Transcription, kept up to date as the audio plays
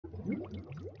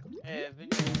Hey, I've been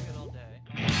using it all day.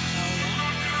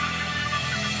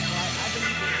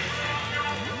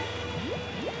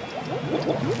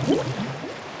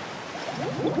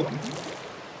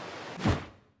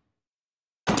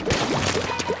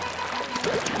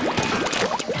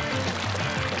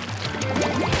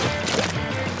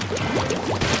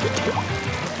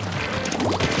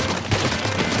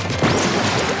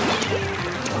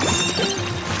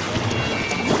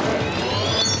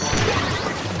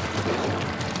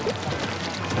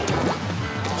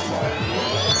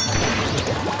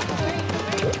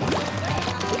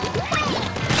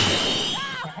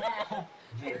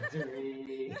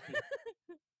 Victory!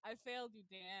 I failed you,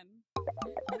 Dan.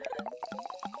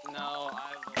 No,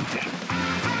 I will.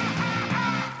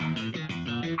 I'm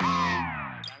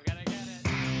gonna get it.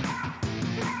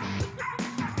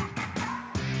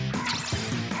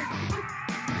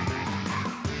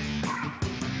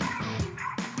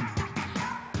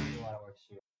 You do a lot of work,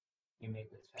 Shoe. You make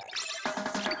this fast.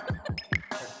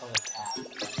 Just full of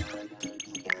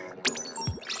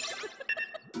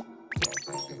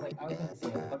Cause like I was gonna say,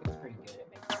 Bucket's pretty good at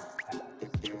making this fast.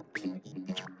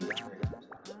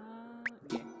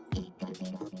 Yeah.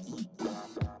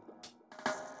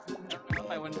 I don't know if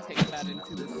I want to take that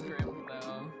into the scrim,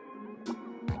 though.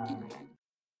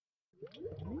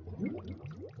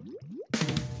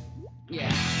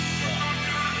 Yeah.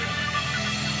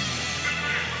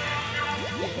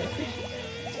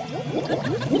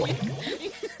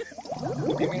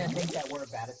 They're gonna think that we're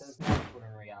bad at those maps, when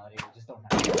in reality we just don't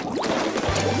have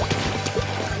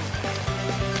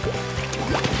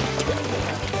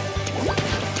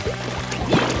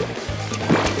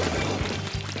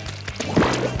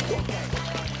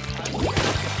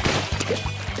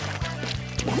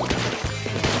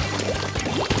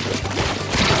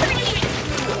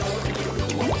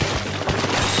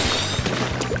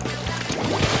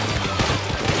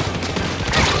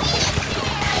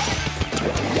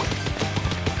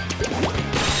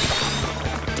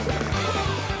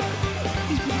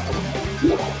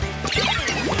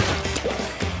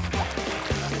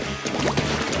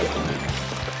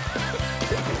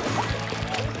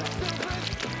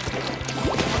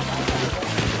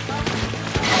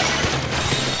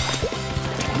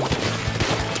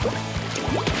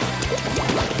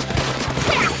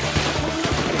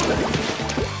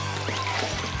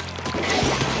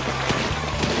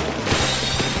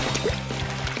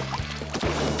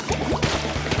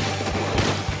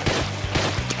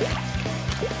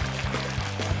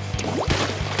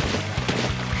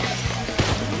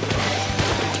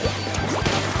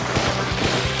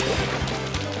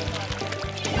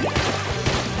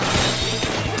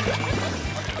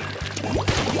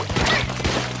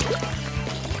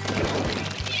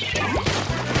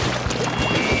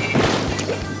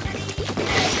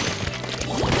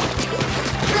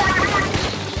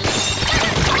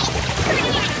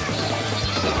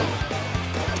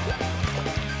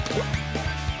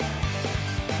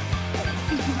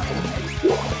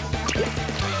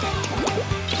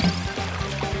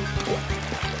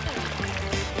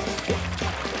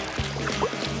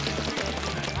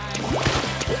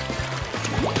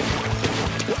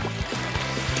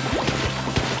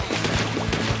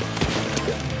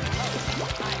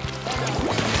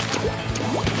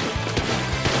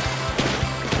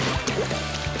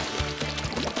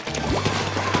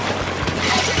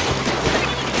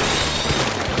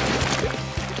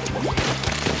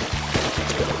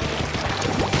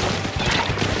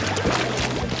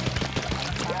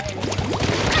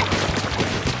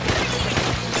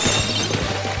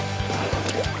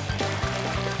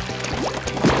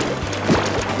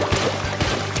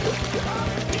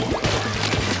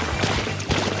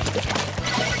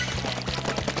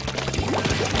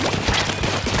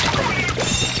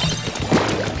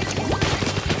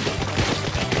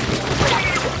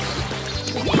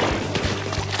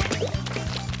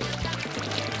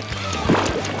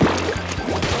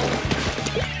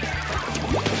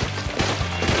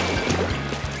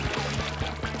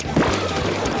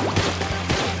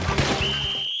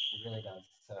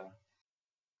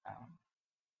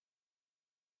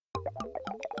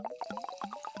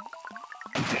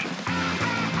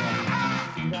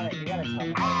You gotta tell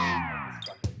me how this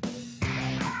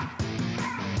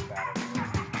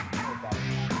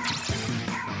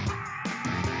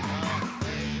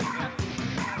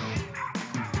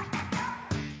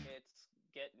It's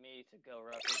get me to go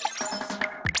rougher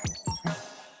than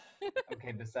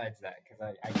Okay, besides that, because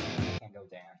I can't go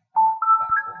down. I'm not that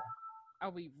cool. Are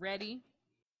we ready?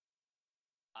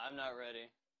 I'm not ready.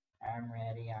 I'm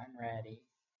ready, I'm ready.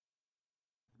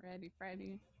 Ready,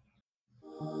 Freddy.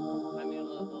 I mean,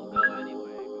 we'll go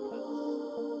anyway,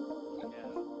 because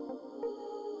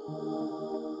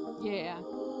Yeah. This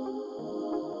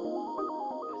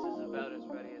is about as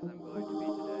ready as I'm going to be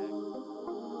today.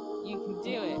 You can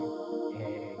do it.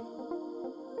 Yay.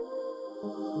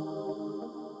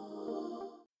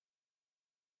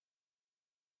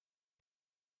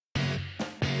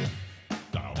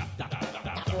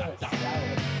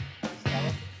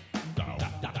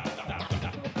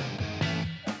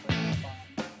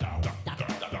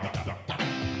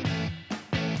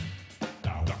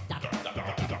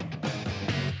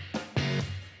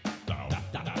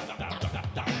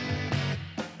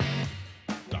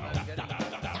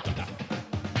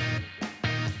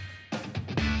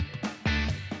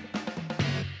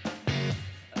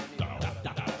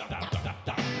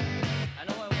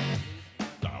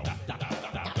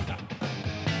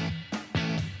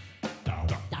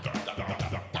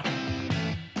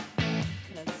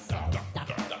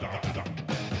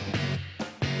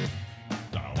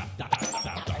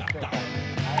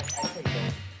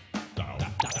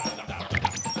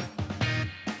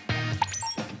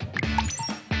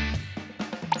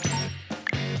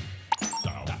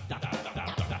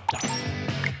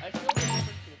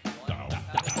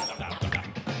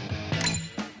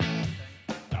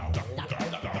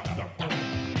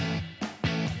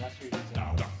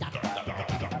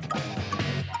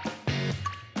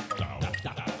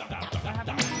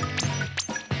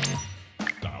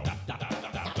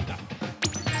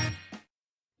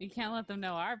 You can't let them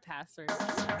know our password.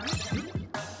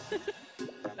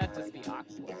 That'd just be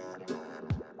awkward.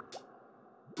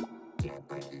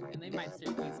 And they might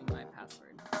start using my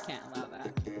password. Can't allow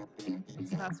that. What's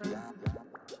the password?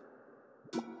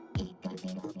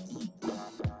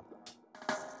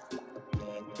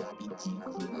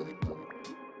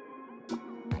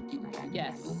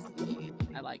 Yes.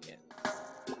 I like it.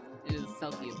 It is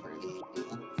Selkie approved.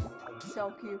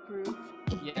 Selkie approved.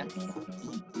 Yes.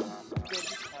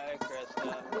 Hi,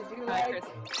 Krista. Did you Hi, like? Chris.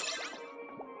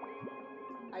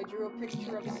 I drew a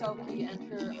picture of Selkie and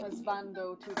her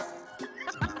husbando today.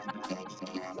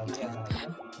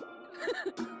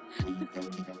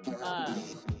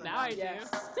 Now I Yes.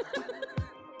 do.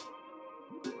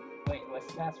 Wait, what's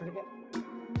the password again?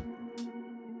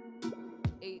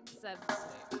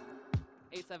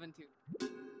 872.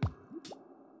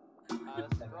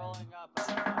 Scrolling up,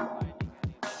 I'm not finding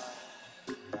any.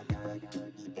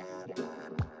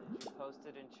 Post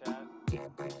it in chat.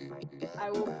 I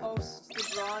will post the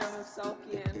drawing of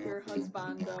Selkie and her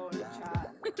husbando in chat.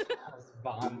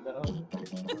 Husbando.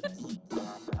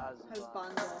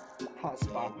 Husbando.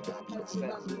 Husbando.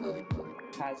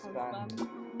 Husband.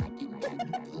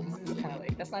 This is kind of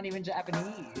like, that's not even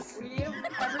Japanese.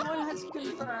 Everyone has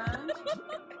confirmed.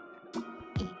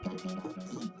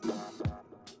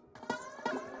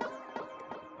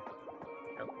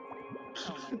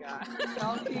 Oh my god.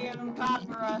 Selkie and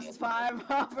Papyrus 5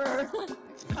 hover.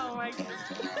 Oh my god.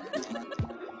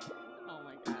 Oh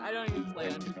my god. I don't even play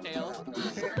Undertale.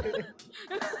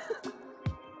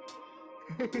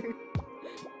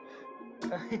 I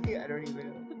don't even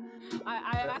know.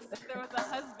 I asked if there was a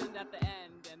husband at the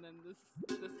end, and then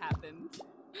this happened.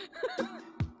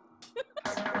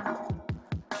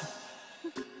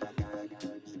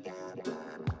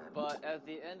 But at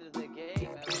the end of the game,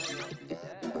 everyone's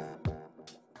dead.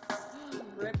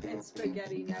 Rip and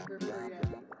spaghetti, never forget.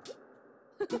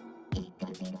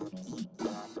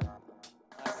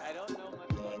 Like, I don't know much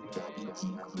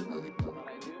about the game, but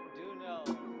I do know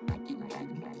you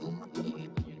can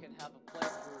have a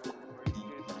playthrough where you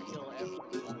just kill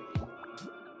everybody.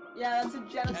 Yeah, that's a And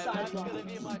genocide that's one. gonna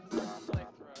be my first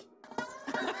playthrough.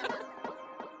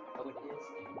 Oh, it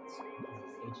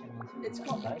is. It's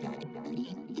called.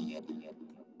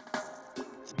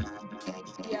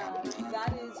 Yeah,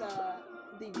 that is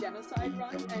the genocide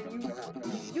run, and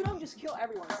you don't just kill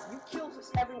everyone. You kill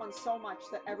everyone so much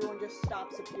that everyone just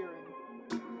stops appearing.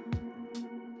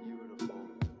 Beautiful.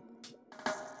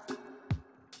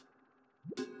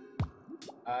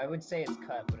 I would say it's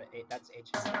cut, but that's HM,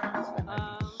 so that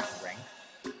might be strength.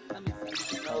 Let me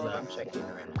see. Hold on, I'm checking it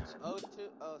right now. Strength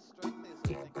is,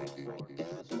 I think, 4. 2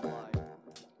 is fly.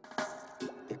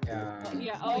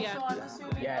 Yeah, oh Also, yeah. I'm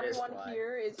assuming Yeah, it is everyone fly.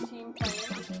 here is Team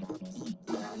Planes.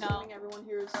 I'm No. assuming everyone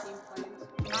here is Team Planes.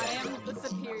 I am the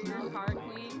superior card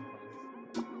queen.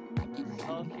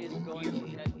 Selkie is going to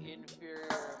get inferior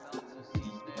amounts of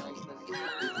sea snails this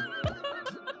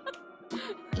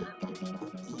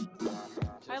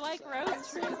I like road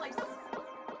trips.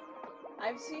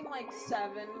 I've seen like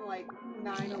 7, like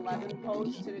 9, 11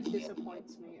 posts, and it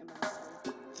disappoints me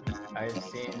immensely. I've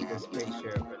seen this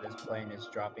picture where this plane is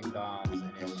dropping bombs,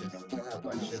 and it's just a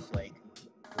bunch of like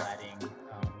letting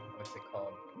what's it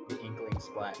called? The Inkling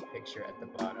Splat picture at the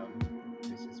bottom.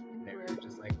 It's just, they were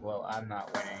just like, well, I'm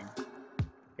not winning.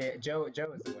 Yeah, Joe is the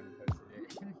one who posted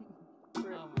it.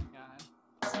 Oh my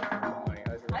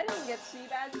god. Funny. I didn't get sea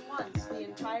badge once the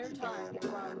entire time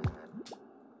from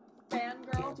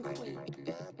fangirl to queen.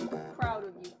 Proud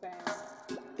of you, fan.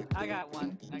 I got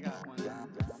one.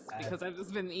 Because I've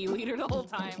just been E-leader the whole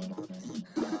time.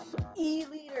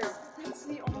 E-leader! That's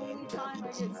the only time I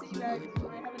get sea badges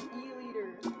when I have an E-leader.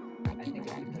 I think it's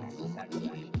because the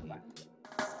satisfaction factor.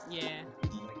 Yeah.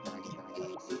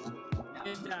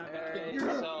 Good job. Alright, so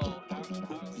how are we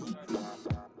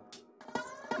starting?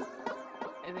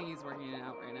 I think he's working it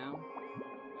out right now.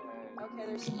 Okay,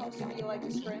 there's supposed to be like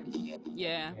a scrim.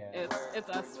 Yeah, Yeah. it's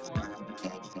us four.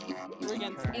 We're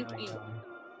against Ink Ink.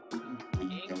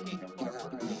 Inking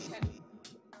Corporation.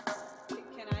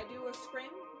 Can I do a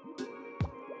scrim? There's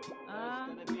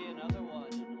gonna be another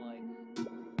one in like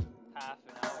half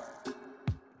an hour.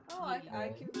 Oh, I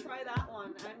can try that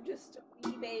one. I'm just a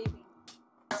wee baby.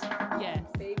 Yes.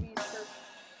 Babies for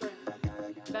scrim.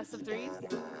 Best of threes? So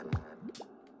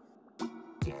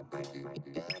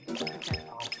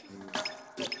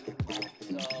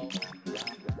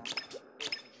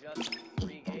it's just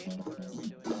 3 games, or are we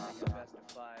doing like a best of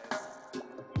 5?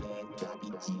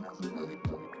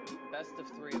 Best of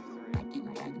 3 of 3.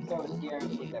 So it's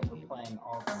guaranteed that we're playing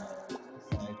all the modes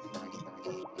besides.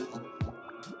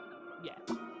 Yeah.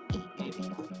 Maybe.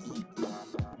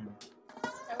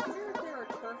 I wonder if there are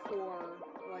turf war,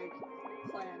 like,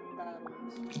 clan battles.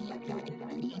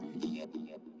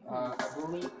 I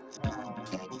believe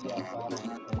Battle, the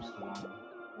first one,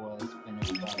 was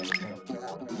finished by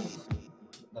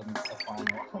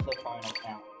the final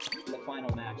count. The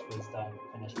final match was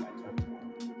finished by turf war.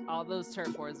 All those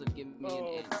turf wars would give me an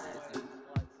Oh, it. boy,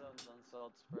 Flight Zones on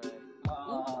Salt Spray.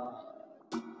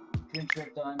 Drink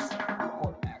trip done,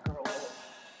 pork mackerel.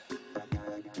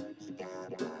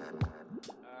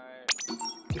 Alright.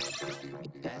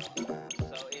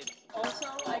 So it's Also,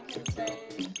 I can say,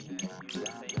 and you the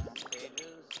same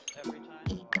stages every time?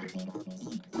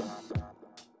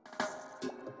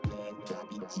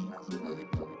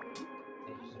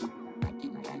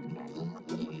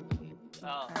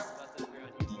 Oh, that's the 3 on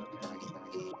each,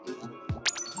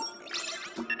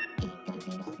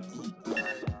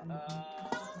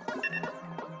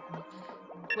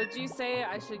 Would you say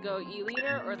I should go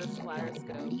E-leader or the splatter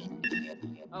scope?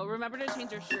 Oh, remember to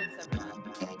change your shirts, everyone.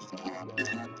 Okay,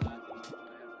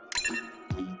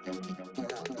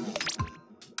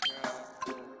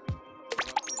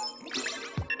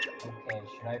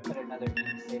 should I put another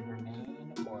Ink Saber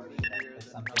main, or should I put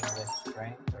something with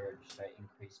strength, or should I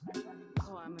increase my running?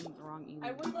 Oh, I'm in the wrong E-leader.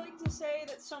 I would like to say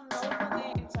that some notable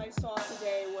names I saw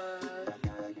today were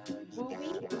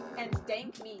Booby and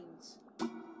Dank Memes.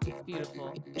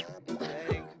 Beautiful.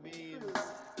 Dank memes.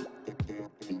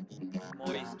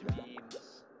 Moist memes.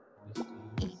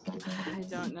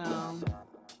 'Don't know.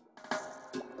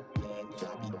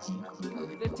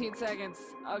 15 seconds.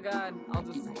 Oh god, I'll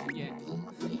just yeah.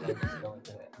 Let's go with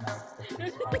it. Nice.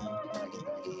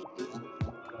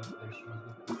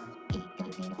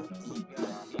 You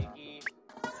got Iggy.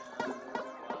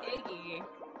 Iggy.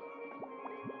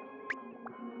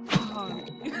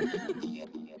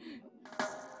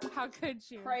 How could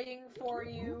you? Praying for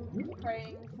you,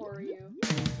 praying for you.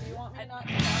 Do you want me not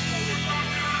to cosplay your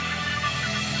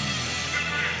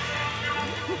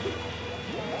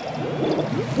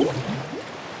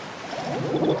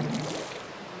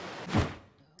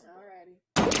Alrighty.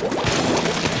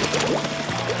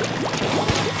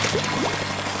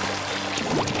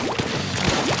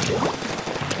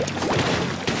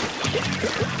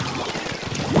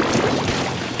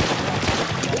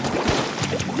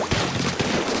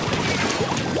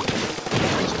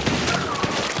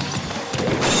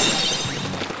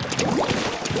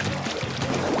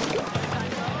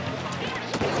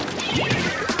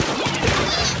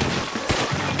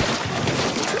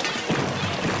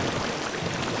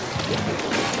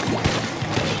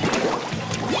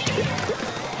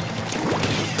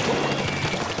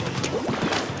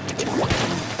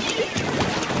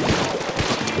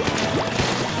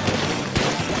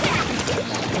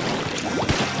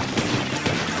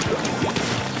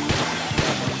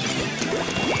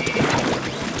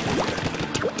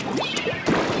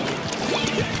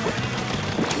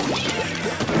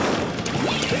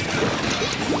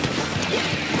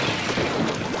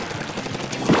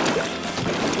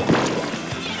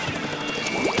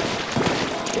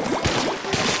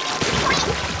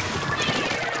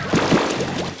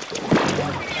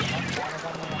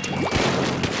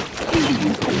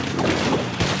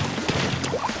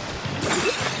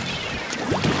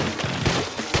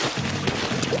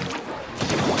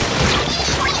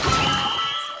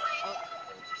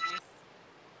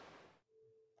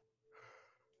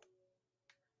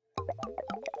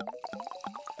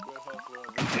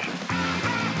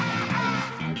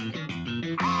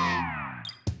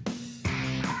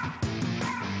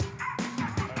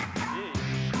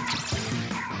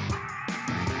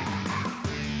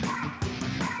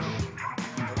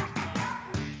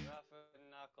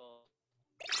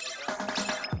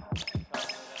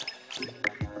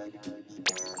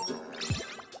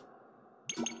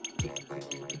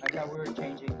 thought we were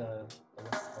changing the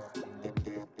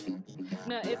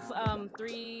No, it's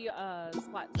 3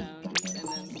 splat zones and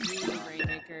then 3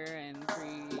 Rainmaker and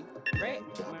 3. Right?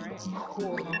 Am I right?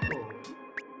 Cool.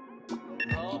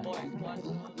 Oh boy, Black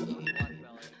Belly. I'm gonna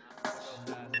go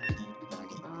fast.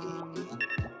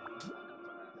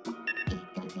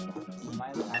 I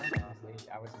don't know, honestly,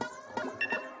 I was.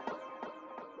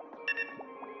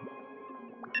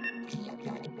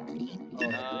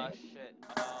 Shit.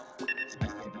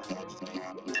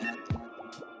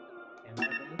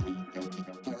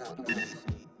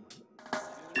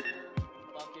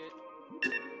 Bucket,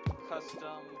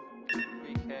 custom,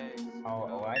 3K.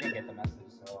 Oh, I didn't get the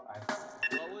message, so I.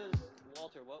 What was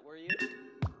Walter? What were you?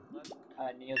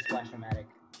 Neo Splash-O-Matic.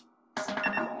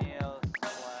 Neo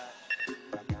Slash.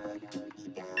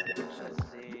 Let's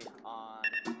see on.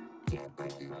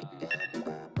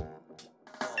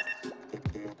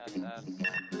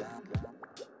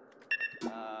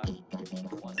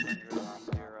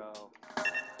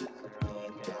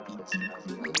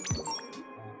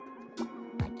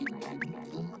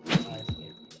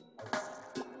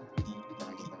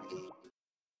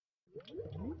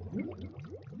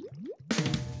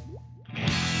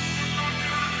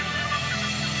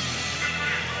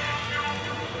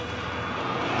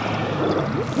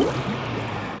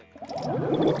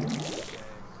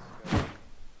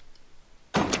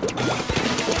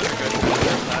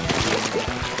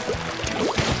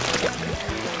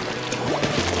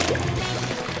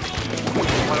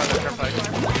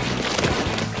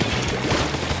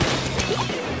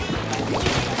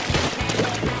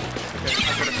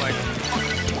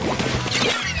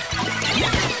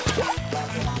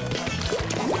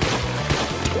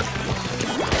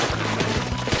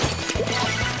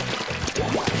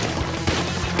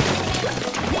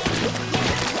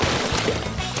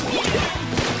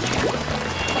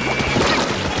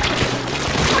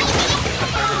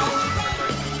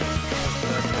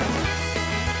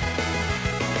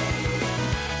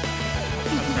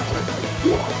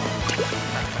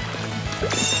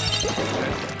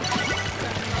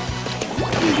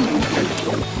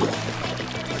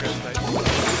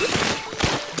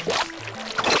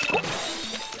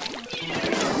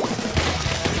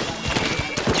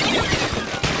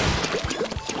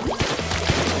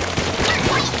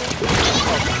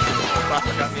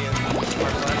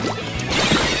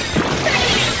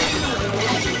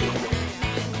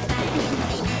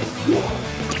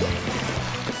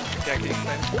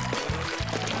 SS.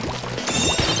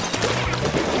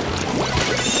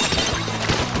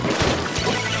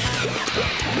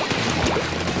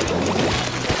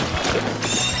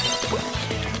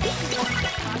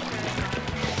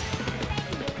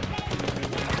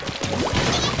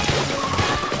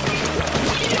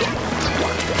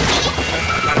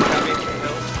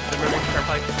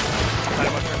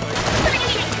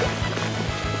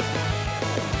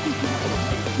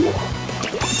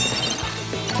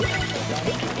 100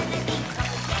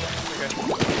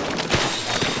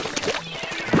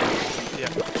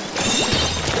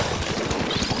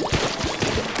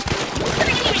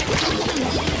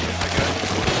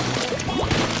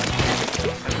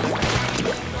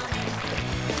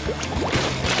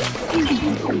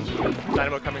 0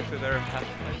 Dynamo coming through their path.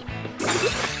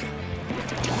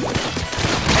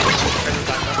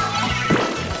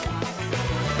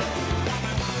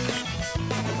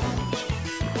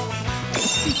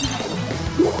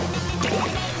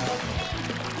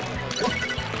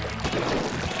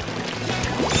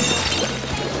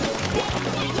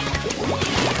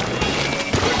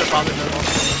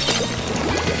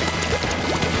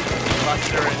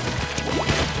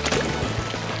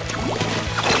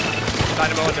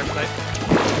 Dynamo on their site.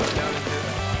 Down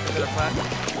into their flat.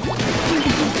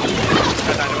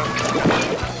 Dynamo.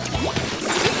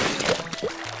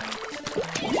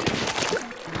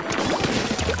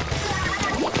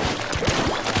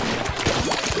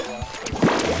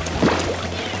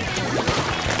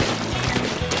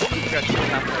 Got two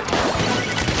half right.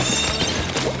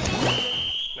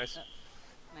 Nice.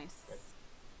 Nice.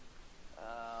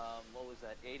 What was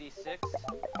that? 86?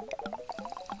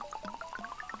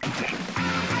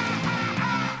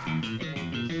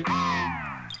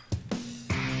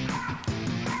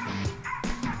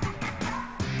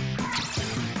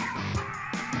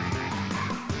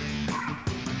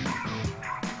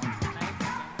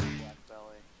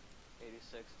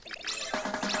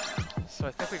 So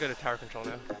I think we go to tower control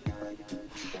now.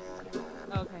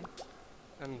 Okay.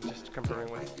 I'm just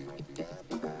confirming with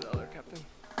the other captain.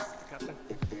 The captain.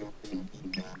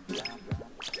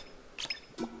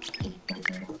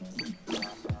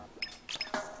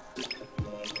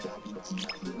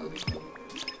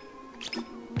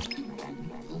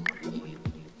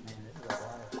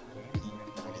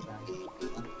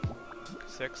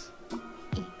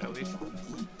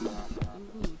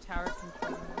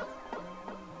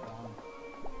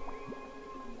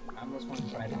 almost want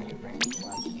to try to make range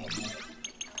splats.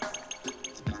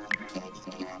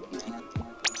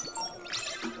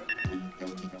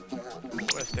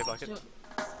 Where's stay bucket?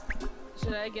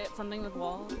 Should I get something with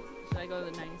walls? Should I go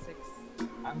to the 96?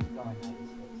 I'm going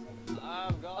 96.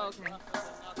 I'm going Okay. for the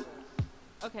knuckles.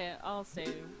 Okay, I'll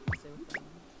stay with them.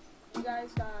 You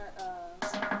guys got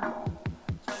 2-0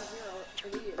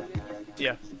 immediately, didn't you?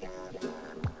 Yeah.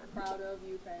 Proud of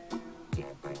you, fam.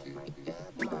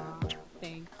 Aw,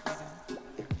 thank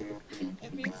you.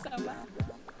 It means so much.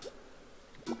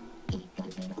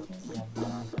 Yeah,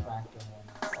 not factor in.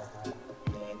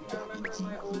 I remember in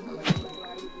my old place,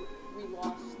 whenever we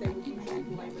lost, they would usually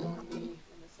blame it on me,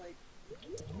 and it's like,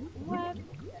 What?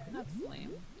 That's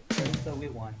lame. So we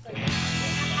won.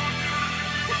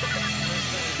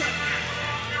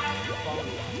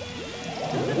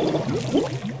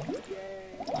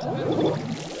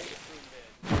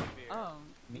 Oh,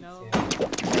 Me no. too.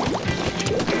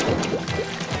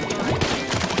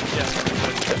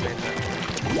 Yeah.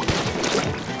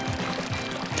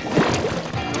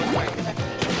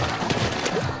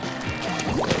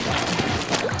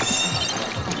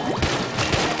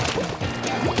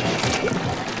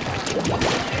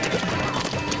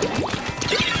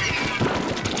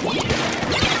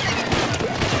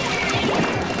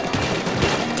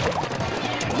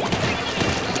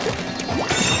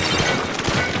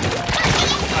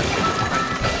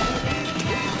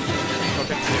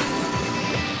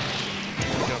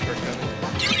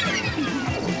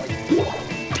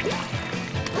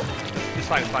 It's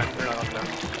fine, it's fine. They're not up there.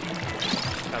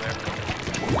 Not there.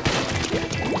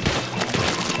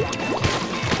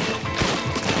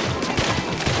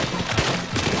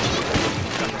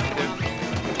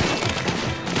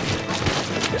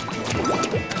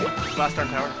 Last dark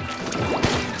tower.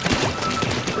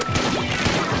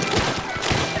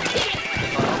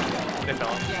 They fell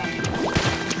off.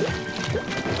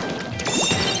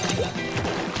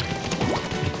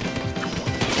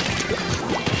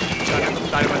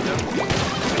 Dynamite down.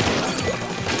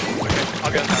 Okay,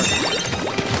 I'll get on tower.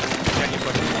 Yeah, you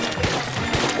push.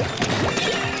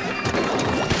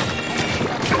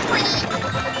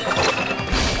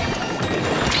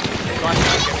 Last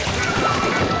tower, get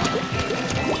me.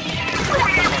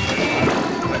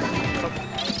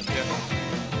 Yeah.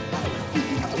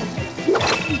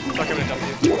 Fuck him in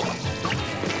W.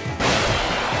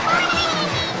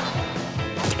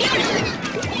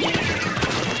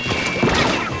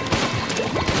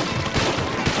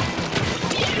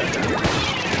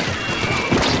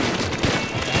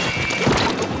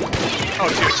 Oh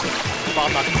shoot.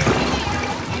 Bomb knocked him down.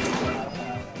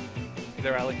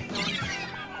 Either rally.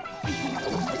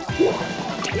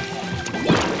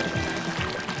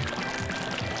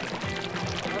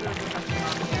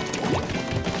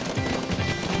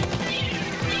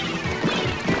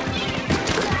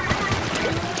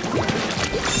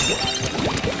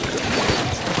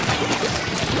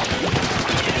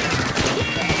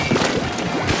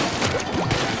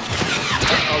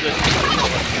 Oh, this is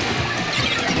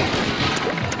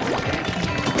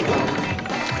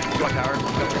Go on tower. Go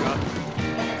on.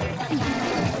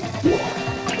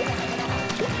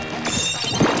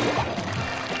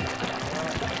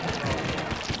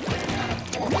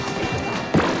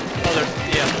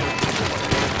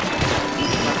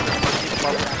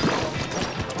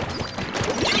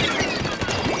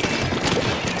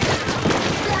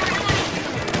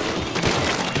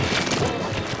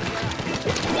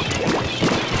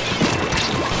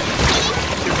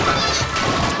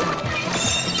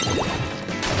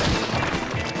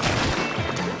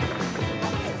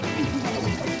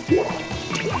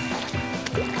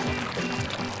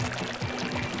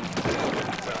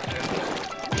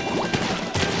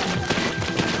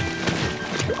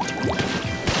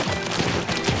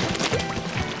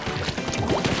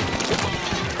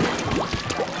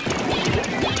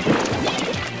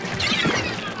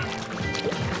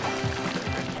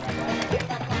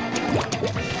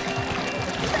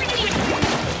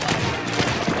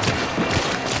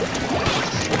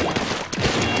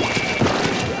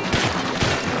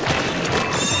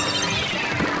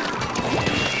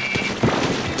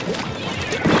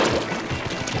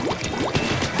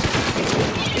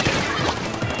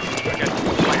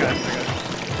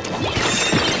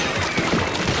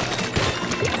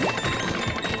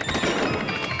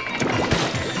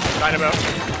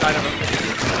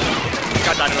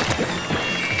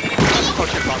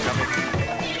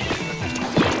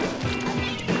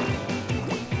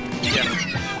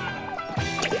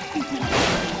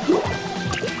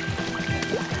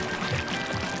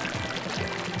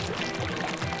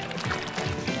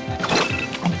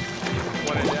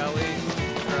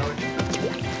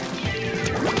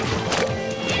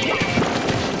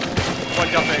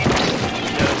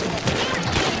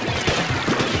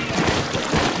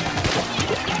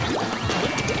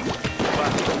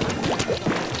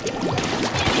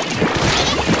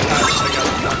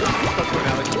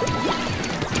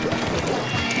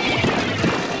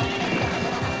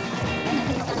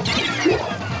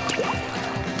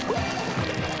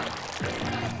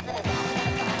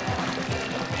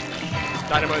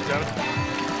 Scrim.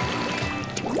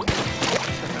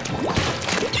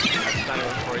 That's not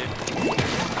one for you.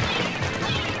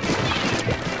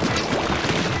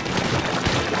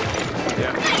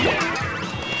 Yeah.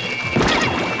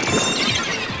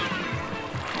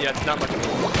 Yeah, it's not much of a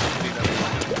do that.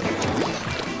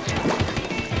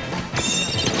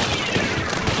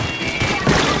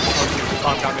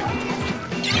 Oh, got me.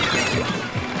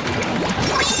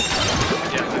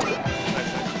 Yeah,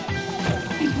 nice.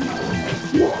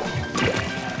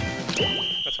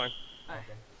 That's fine. Alright.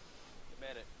 You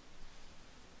made it.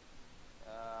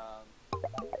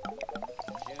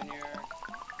 Junior.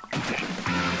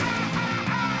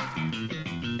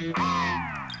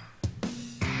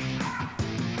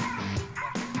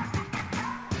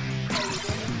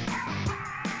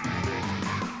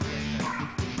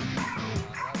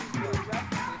 Good job.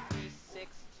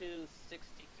 56 to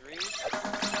 63.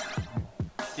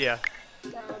 Yeah.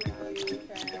 Down you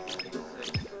can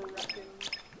reckon.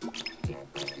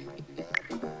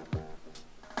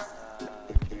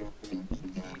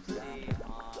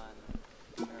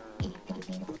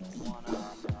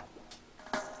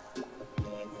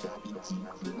 DC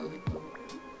on marijuana.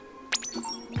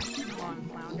 On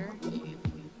flounder.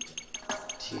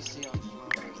 TC on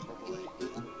flounder. Oh boy.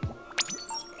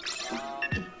 I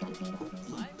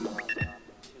want to actually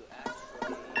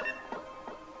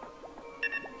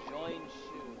join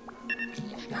Shoe.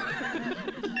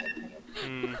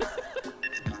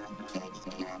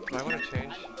 Do I want to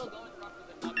change? I'm still going rough with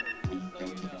the knuckles, so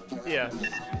you know. Yeah.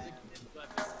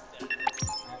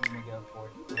 I'm gonna go for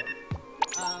it.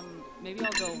 Maybe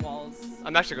I'll go walls.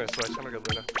 I'm actually going to switch. I'm going to go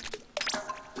Luna.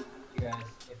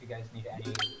 If you guys need any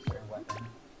certain weapon,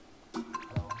 so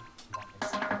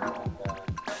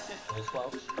those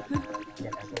 12.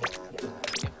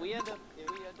 If we end up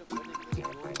winning this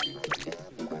duel,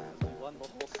 we won the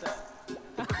whole set.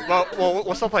 Well,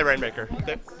 we'll still play Rainmaker.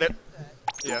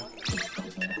 Yeah.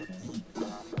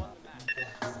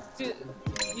 Do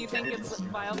you think it's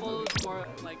viable more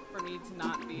like for me to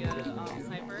not be a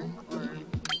sniper, or?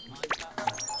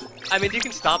 I mean, you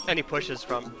can stop any pushes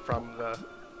from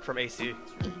AC,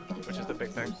 which is the big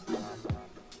thing.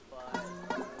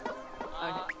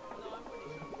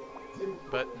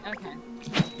 But Okay.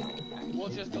 We'll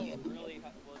just go really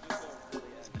aggro.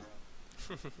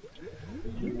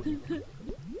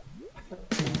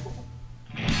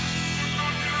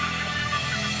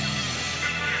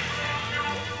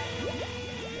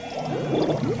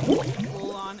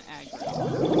 Full on aggro.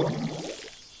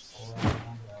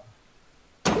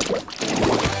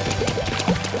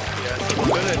 yeah, so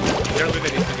their Luna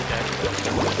needs to be dead.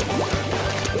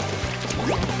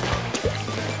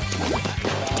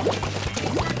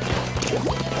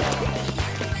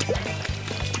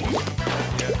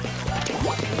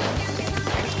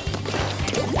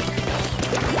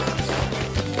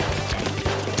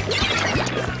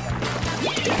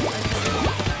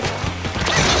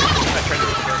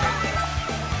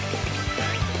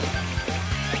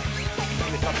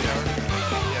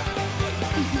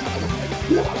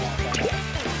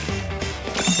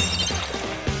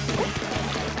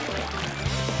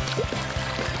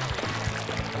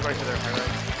 I'm going to their high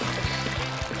right.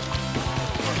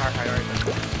 Or high right.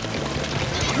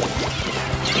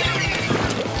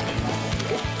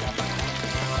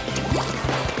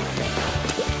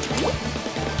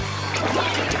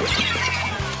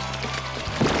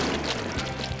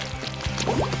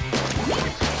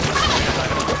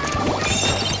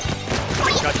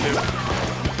 Got two.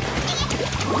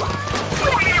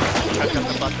 Got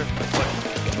the cluster.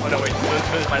 Oh no, wait.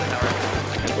 Move by the tower.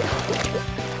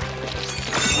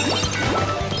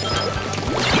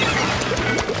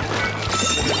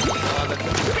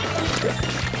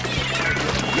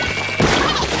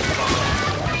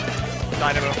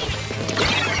 Dynamo.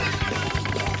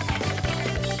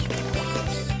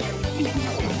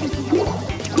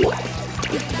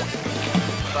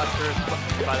 Buster is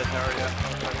by the tower, yeah.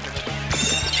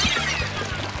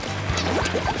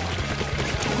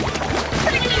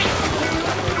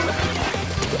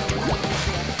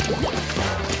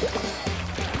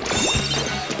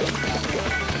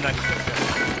 Nice.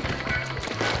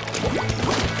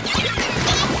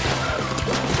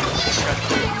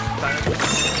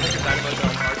 Dynamo's on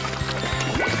hard.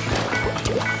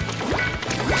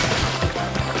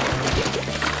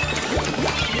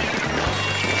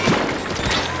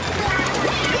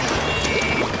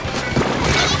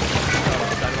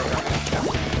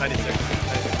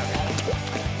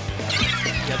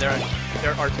 Yeah,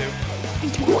 they're R2.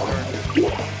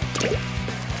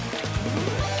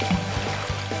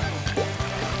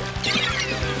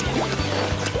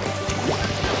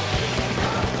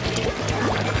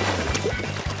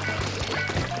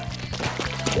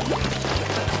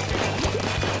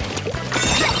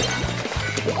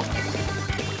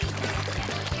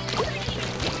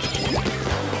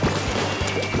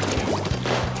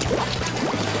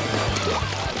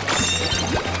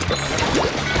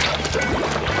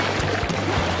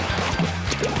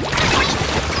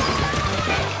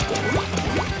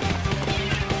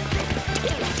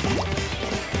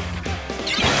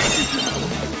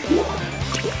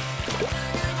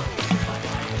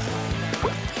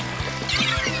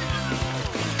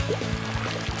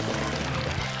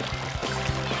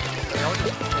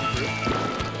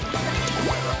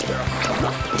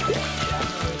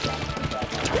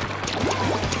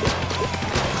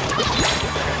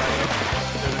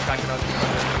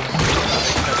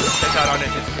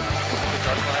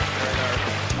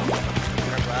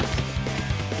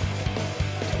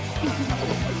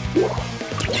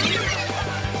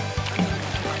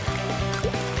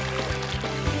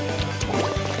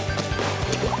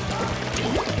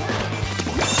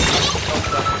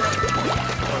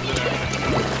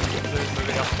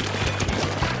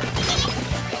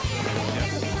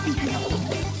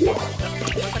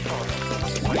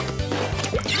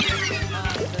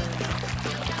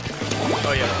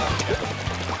 Oh yeah.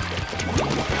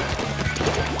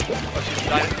 Oh, she's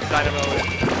Dynamo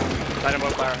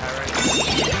fire high right. Two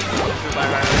fire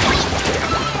high right.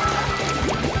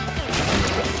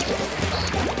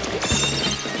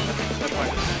 That's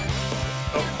fine.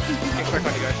 Oh, thanks for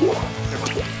finding guys.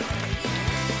 Careful.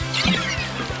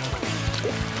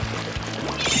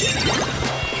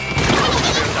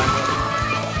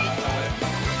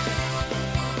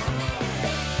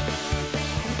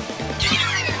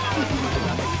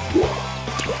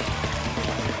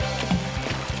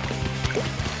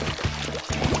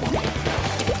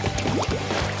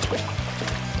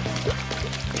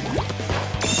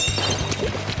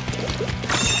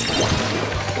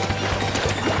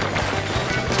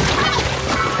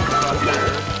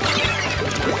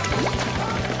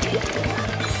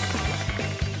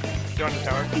 They're on the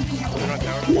tower. They're on the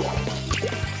tower.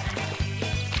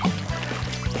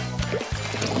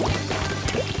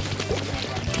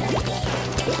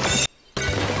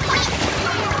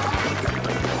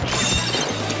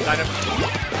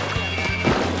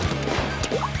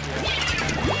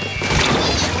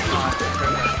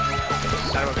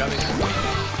 Dynamo got me.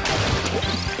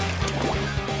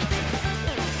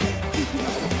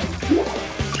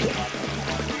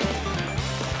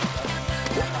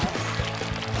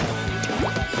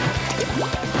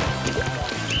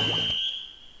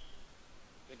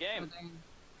 The game.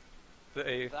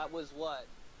 That was what?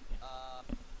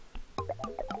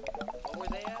 What were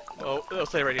they at? Oh, it'll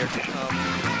say right here.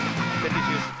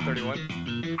 52-31.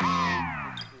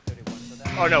 31, so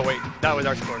that Oh no, wait, that was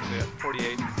our score, so yeah,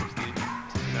 48, 60,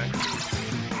 69.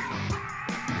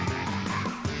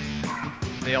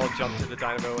 They all jumped to the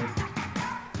Dynamo and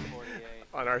 48.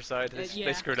 on our side. Yeah.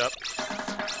 They screwed up.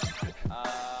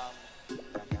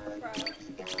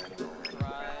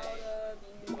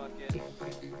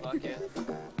 Bucket.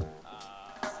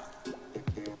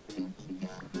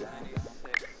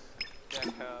 96.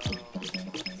 Deco.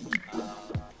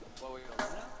 What were we going to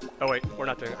Oh wait, we're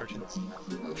not doing Urchin.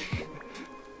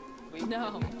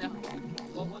 No.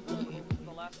 What was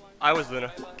the last one? I was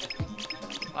Luna.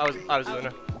 I was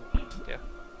Luna. Yeah.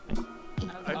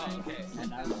 Oh, okay.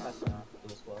 And I was passing off to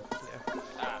the squad. Yeah.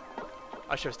 Ah,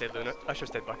 I should have stayed Luna. I should have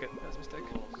stayed Bucket. That was a mistake.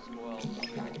 cool.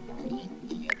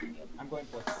 I'm going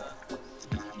for stuff.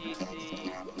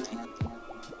 TC on... Is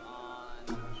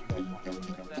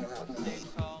that what the stage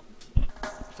called?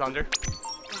 Flounder.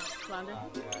 Flounder.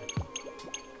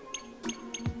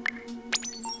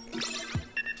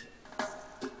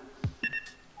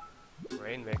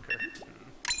 Rainmaker.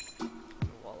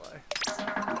 Walleye.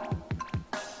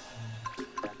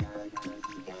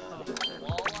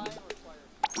 Walleye requires...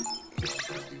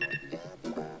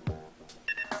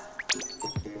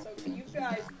 So you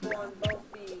guys won both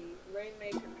the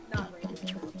not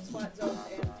Rainmaker, Splat Zone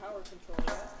and Tower Control,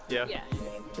 yeah? Yeah. Yes.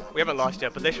 We haven't lost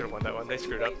yet, but they should have won that one. They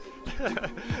screwed up.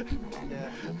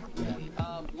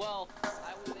 Well,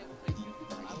 I was able to do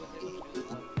the one thing I've been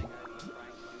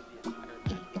trying to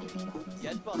do the entire match.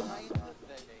 Get behind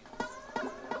the thing,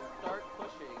 start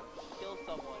pushing, kill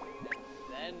someone,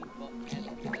 and then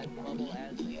bubble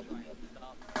as they try and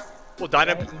stop. Well,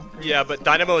 Dynamo. Yeah, but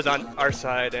Dynamo was on our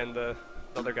side, and the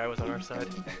other guy was on our side.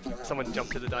 Someone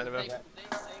jumped to the Dynamo. They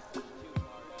pushed too hard.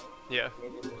 Yeah.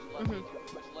 Which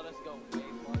let us go way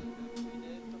farther than we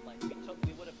did, but like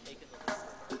we would have taken the lead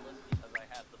regardless because I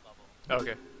had the bubble.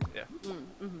 Okay. Yeah.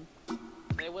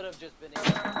 They would have just been able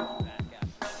to go back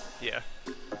after. Yeah.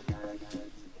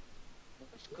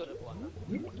 Which could have won them.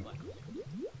 But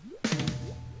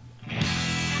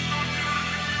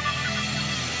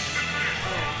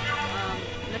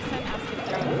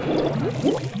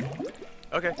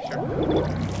Okay,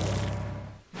 sure.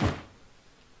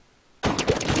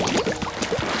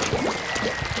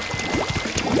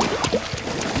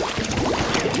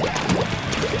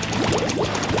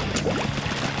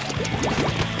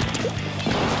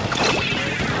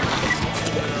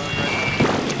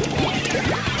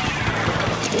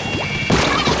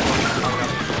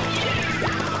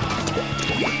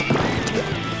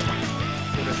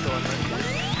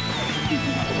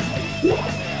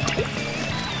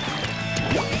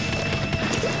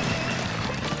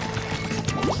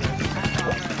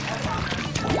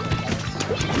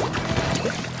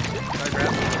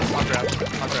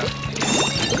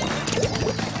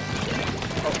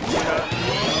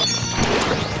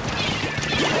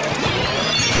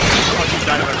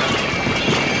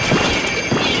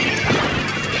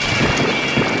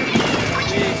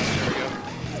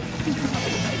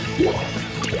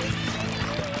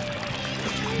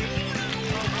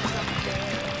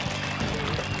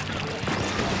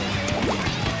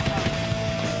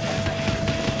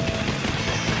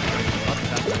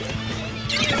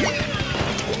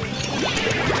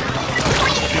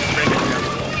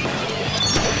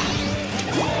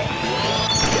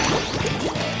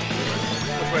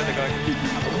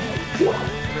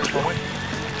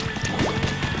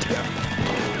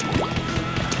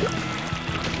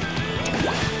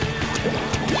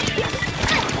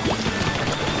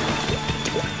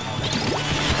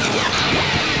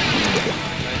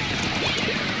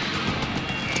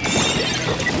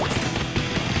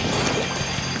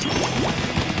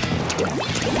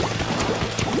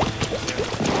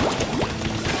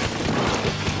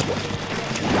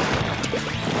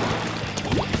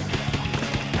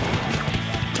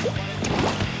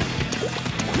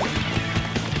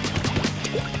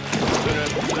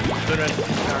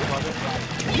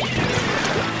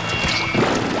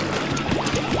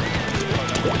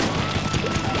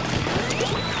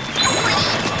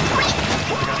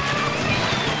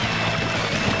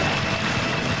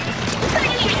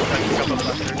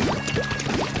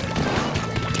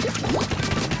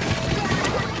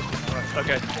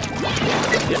 Okay.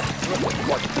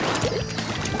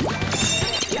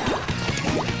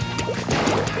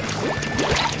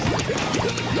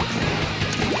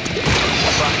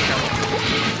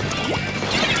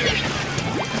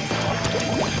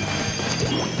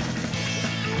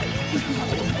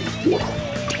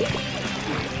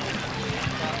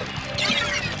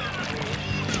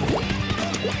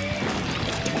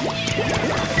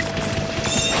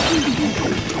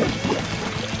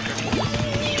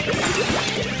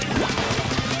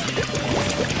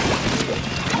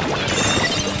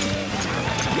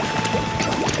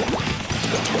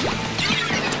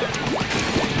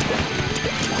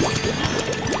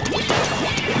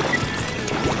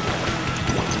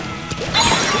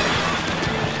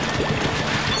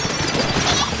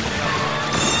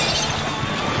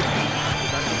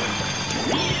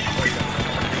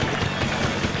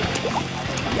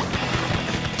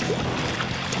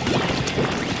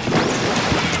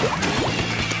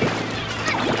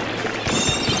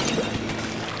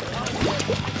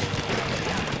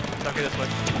 Okay, this way.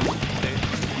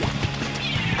 Stay.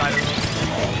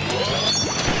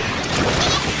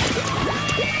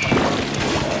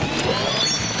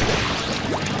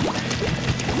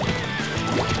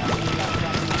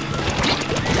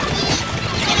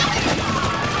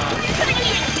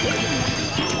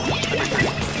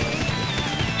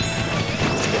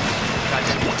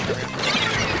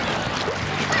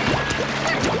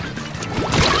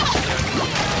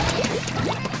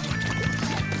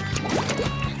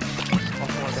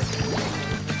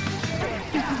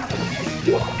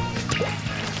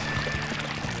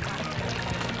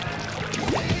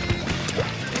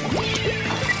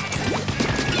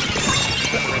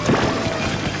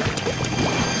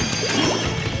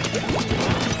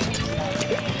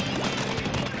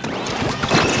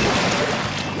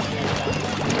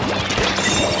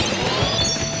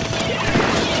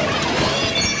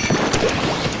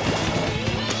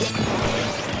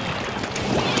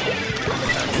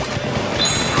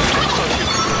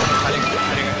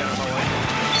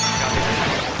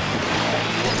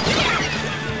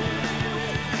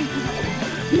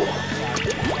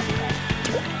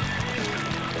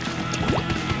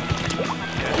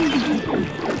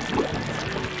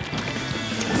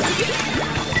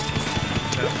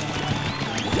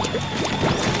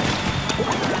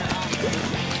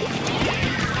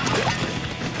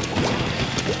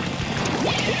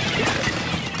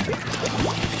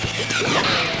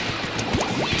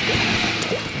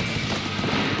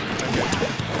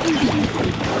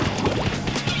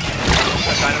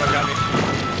 Side of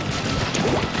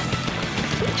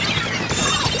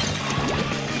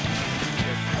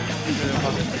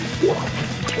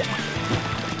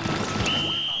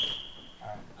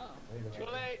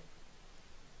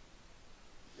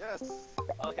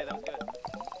Okay, that was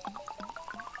good.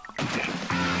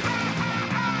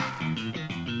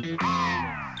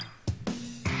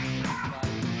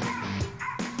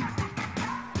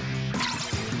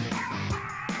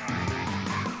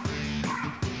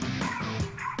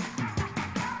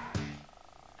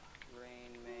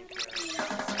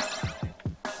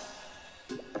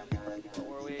 What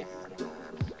were we?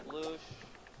 Sploosh.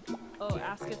 Oh,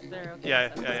 ask if they're okay.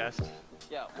 Yeah, with yeah, I that. asked.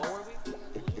 Yeah, what were we?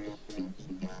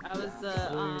 I was the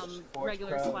Sploosh, Forge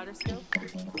regular Pro. slider scope.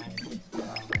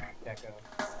 Deco.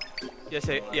 Yes,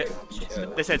 yeah.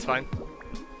 They say it's fine.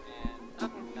 And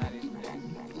Okay. 96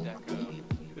 Deco.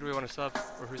 Who do we want to sub?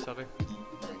 Or who's subbing?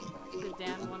 Did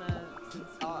Dan wanna? Since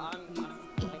Oh, I'm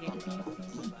lagging?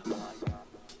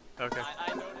 Okay. I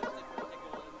noticed in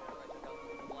particular the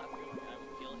last one, I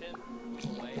would kill him, move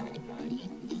away, and I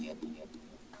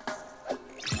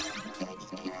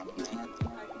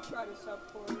can try to sub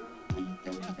for you. that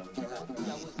was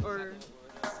Or- exactly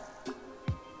what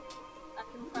I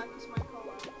can practice my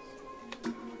co-ops.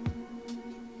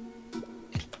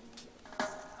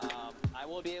 I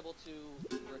will be able to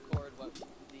record what the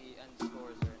end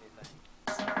scores or anything.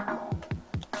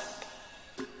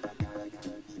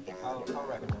 I'll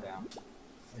write it down.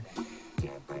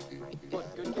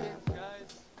 But good games,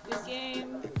 guys. Good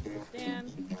game, Dan.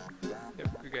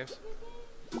 Yep, good games.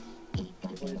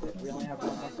 What is it? We only have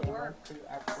one more game left to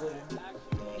actually.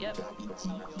 Yep.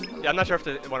 Yeah, I'm not sure if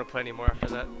they want to play anymore after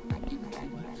that.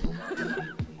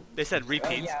 They said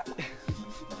repeats. Yeah.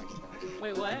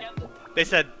 Wait, what? They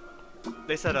said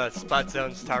spot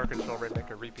zones, tower control,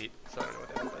 Rainmaker, repeat. So I don't know what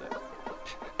they meant by that.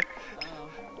 Oh.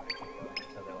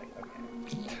 So they're like, okay.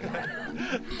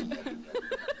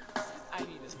 I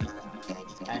need to see.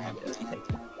 I have to take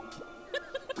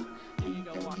You need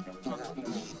to go walk on the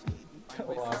beach.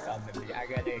 walk on the beach. I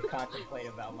gotta contemplate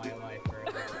about my life for a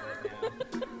little bit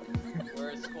now. We're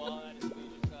a squad, and we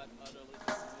just got utterly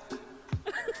decimated.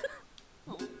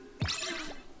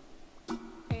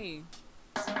 Hey.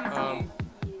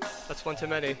 That's one too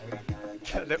many.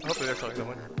 Hopefully they're selling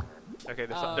someone. Okay,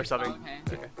 they're subbing.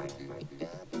 Okay.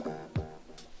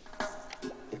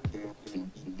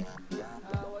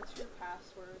 What's your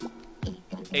password?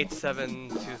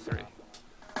 8723.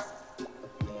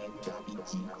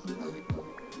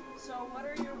 So what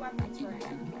are your weapons right now?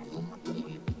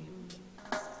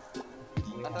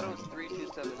 I thought it was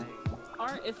 3278.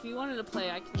 Art, if you wanted to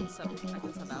play, I can sub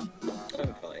out.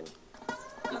 I'm fine.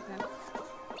 Okay.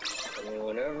 I mean,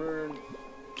 whenever.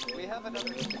 We have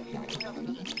another script, like,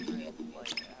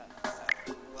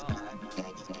 well,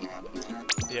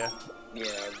 Yeah. Yeah,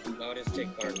 I'll just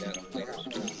take part in that later.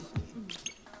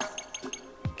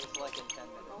 it's like in 10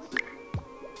 minutes.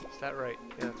 Is that right?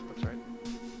 Yeah, that's right.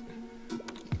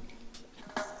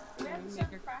 We had some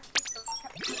practice for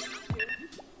Captain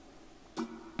 2. Do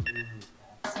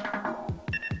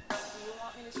you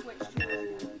want me to switch to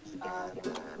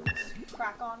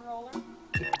crack-on roller? I'm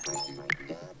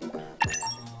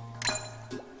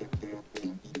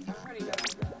pretty good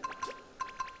at that.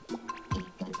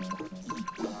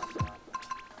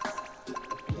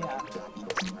 Yeah.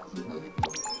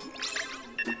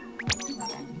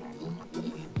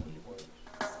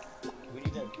 We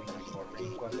need a short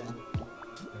range weapon.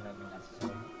 Would that be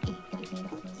necessary?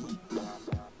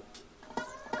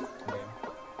 Okay.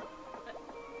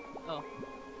 Oh.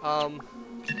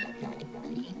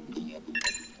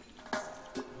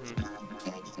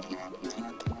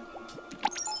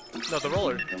 No, the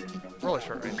roller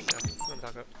short range. Yeah, that's what I'm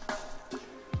talking about.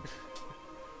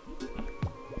 I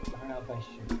don't know if I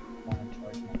should want to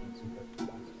charge my super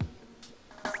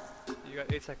fast. You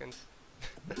got 8 seconds.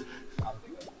 I'll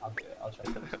do it. I'll try to.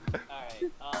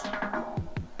 Alright,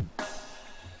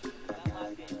 that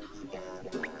last game was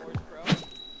Forge Pro, so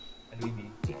What do we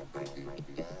need? that would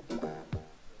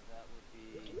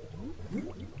be...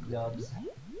 Dubs.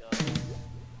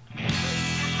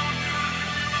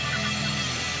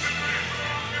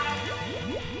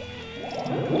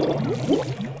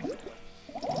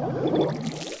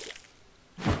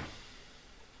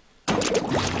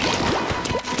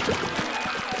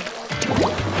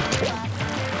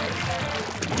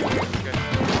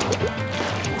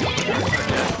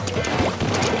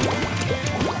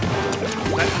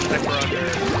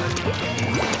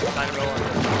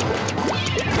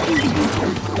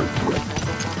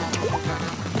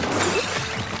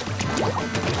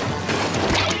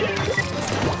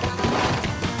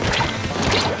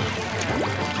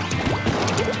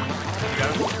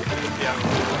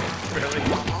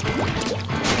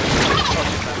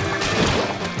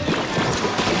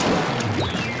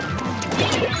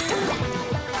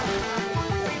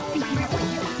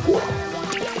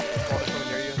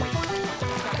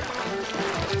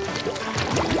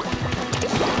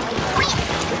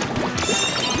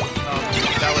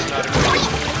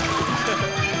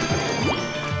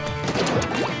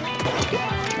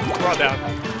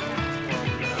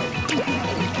 Where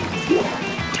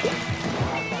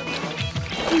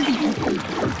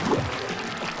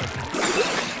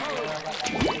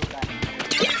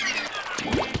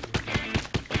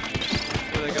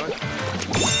are they going?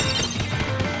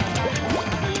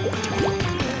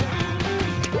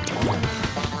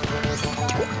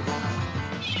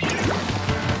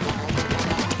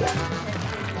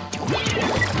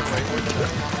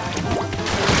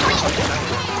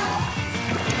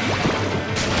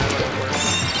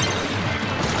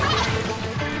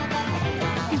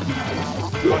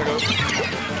 Wanna go?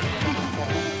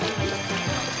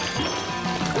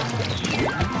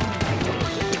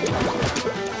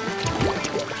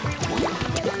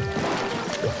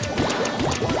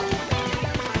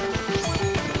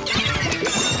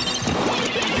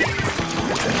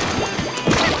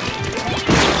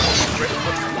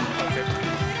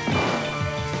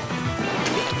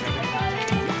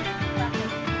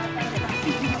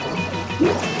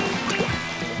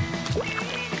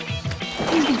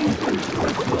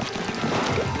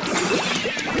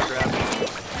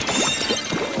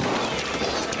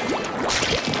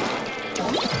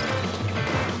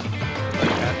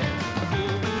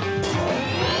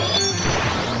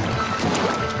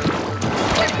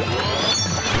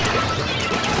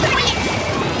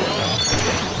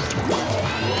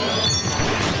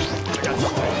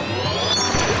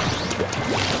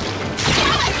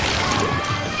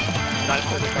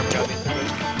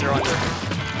 They're under.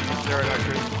 They're in our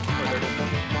group. Or they're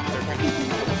good.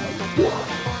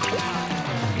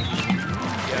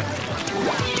 Yeah.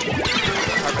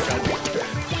 Harvard got me.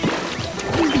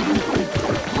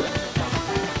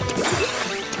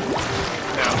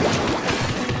 No.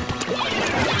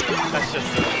 That's just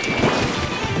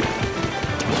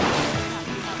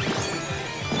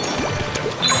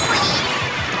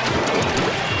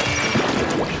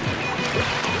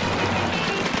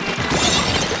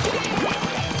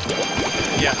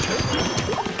yeah.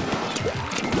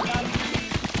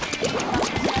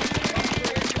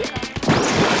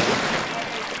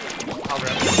 I'll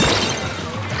grab it.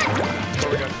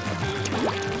 Where we going?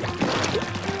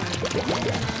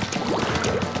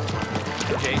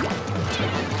 Jane?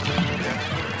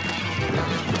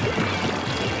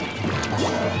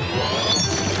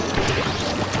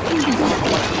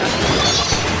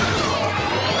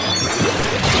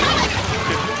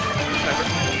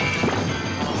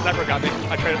 Sniper got me.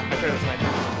 I tried a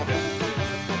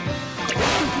sniper.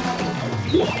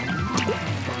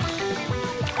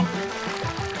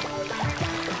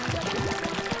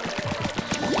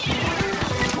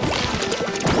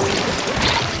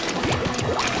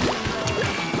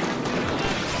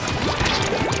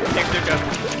 Take Duke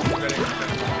up. Ready.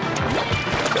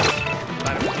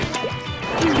 Line up with you.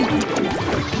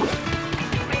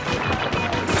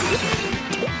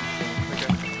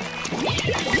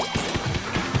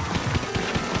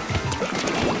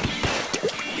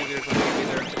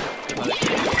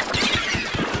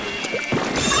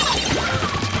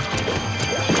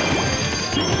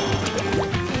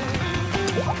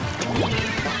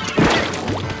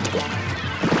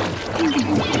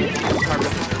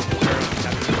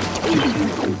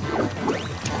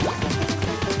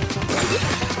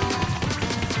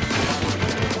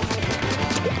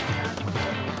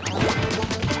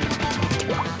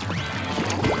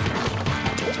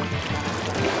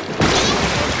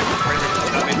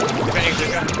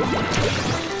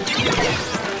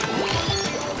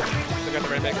 Look at the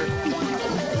Rainmaker.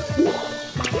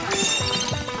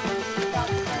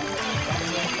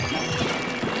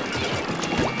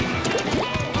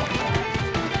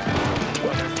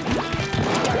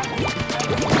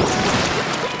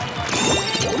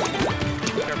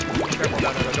 Careful,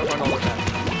 no, don't run all the way back.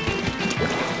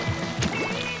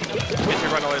 If you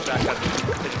run all the way back, that's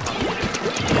hit your top.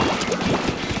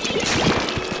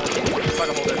 Try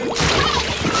to hold it.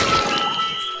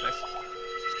 Nice.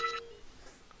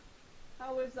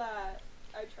 How was that?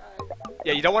 I tried.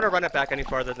 Yeah, you don't want to run it back any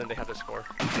farther than they have the score.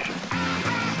 So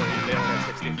they only have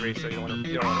 63, so you don't want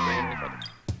to bring it any farther,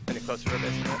 any closer to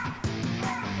this.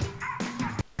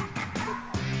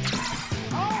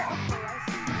 I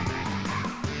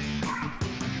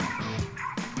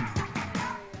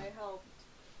helped.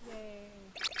 Yay.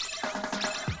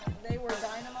 They were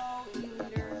Dynamo,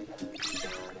 E-Leader.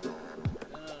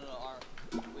 No.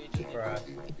 We just For us.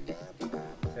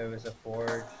 So it was a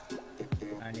Forge,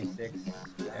 96,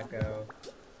 Echo.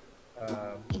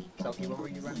 Selkie, what were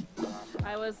you running?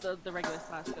 I was the regular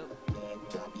slash scope.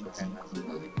 Okay.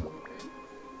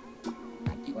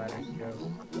 Splatter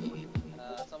scope.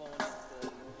 someone needs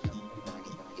to.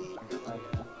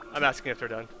 I'm asking if they're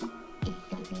done.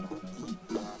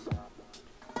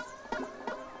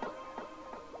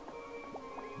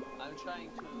 trying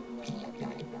to.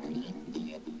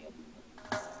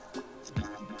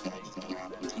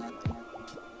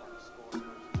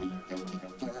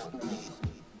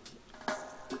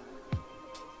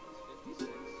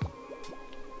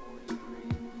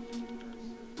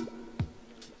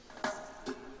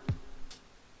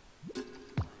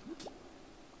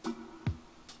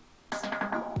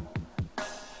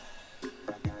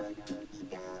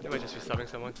 They might just be subbing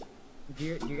someone. Do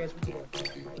you guys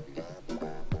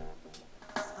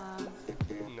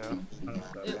No.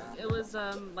 It was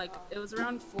like it was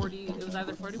around 40. It was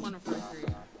either 41 or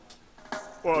 43.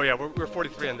 Well, yeah, we're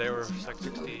 43 and they were like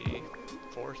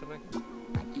 64 or something.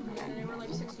 And they were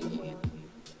like 64.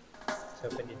 So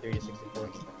 53 to 64.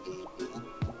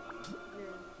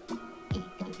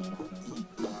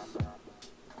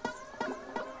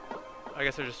 I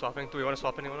guess they're just swapping. Do we want to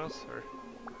swap anyone else? Or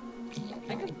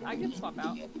I could swap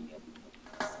out.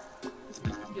 Just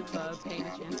give Pain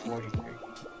a chance. 43.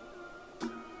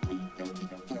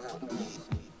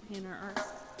 Pain or Art.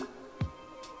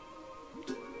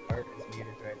 Art is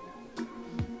muted right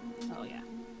now. Oh yeah.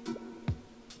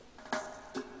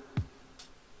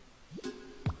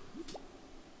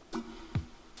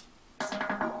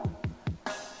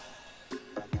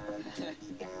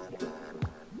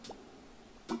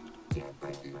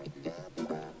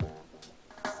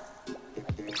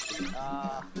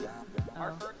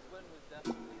 Our first win was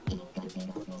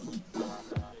definitely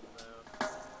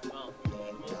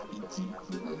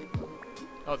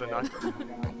oh, the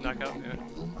knockout.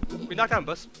 Yeah. We knocked down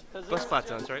bus spot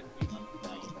zones, right?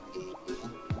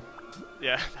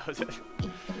 Yeah, that was it.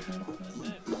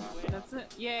 That's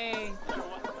it. Yay!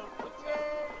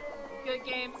 Good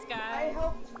games, I guys.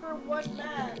 helped for one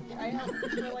match. I helped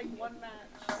for like one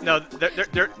match. No, they're You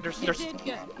did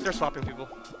good. they're swapping people.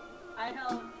 I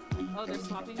helped. Oh, they're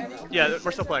swapping. Yeah,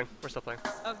 we're still playing. We're still playing.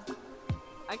 Oh,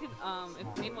 I could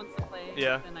if Pain wants to play.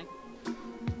 Yeah. Then I.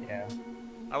 Yeah.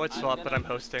 I would swap, but I'm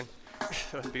hosting.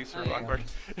 So it'd be sort of Oh, yeah. awkward.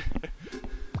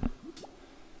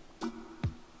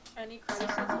 Any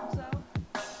criticisms though?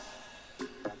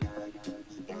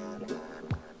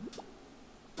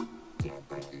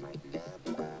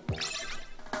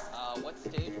 what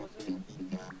stage was it?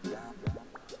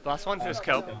 The last one is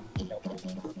Kelp,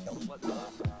 What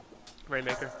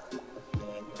Rainmaker.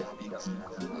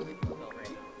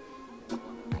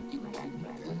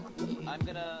 I'm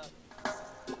gonna.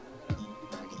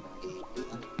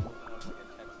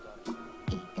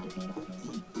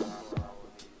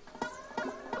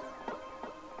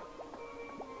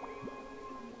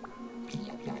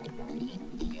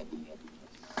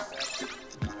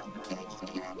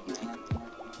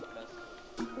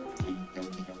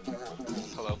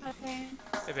 Hello. Okay.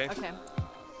 Hey, babe. Okay.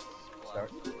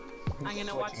 Start. I'm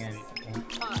gonna watch. Switching in.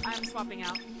 I'm swapping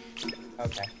out.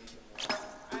 Okay.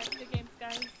 Alright, good games,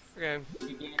 guys. Okay.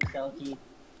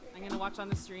 I'm gonna watch on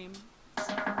the stream.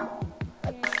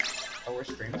 Oh, we're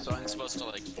streaming. So I'm supposed to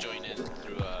like join in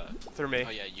through Through me.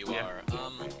 Oh yeah, you Yeah. are.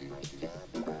 I'm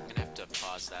gonna have to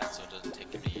pause that so it doesn't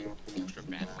take any extra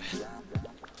bandwidth.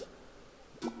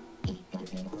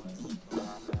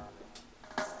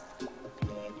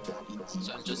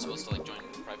 So I'm just supposed to like join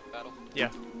private battle? Yeah.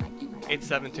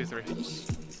 8723.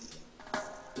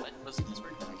 What was this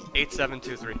word?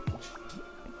 8723.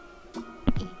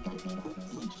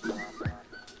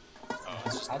 Oh,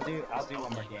 it's just I'll do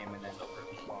one more game and then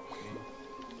swap.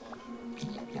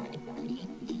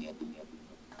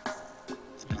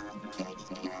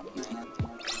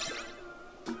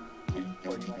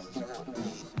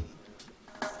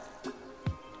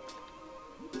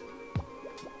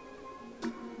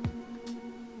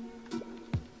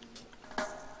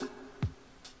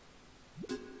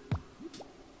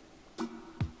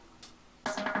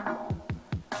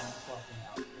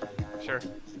 Sure.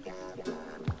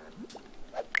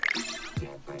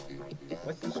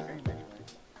 What's the stream anyway?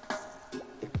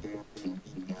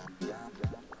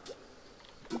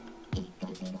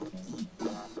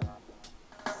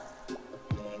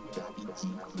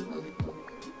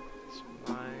 It's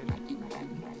mine.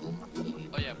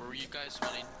 Oh yeah, were you guys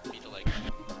wanting me to like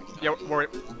Yeah, we're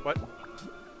what?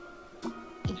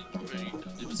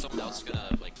 was someone else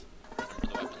gonna like remember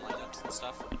the weapon lineups and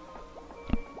stuff?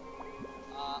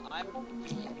 I'm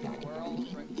doing. We're all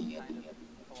kind of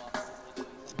cooperatively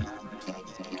doing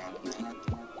some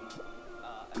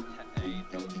a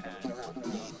notepad for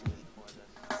this.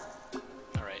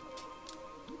 Alright.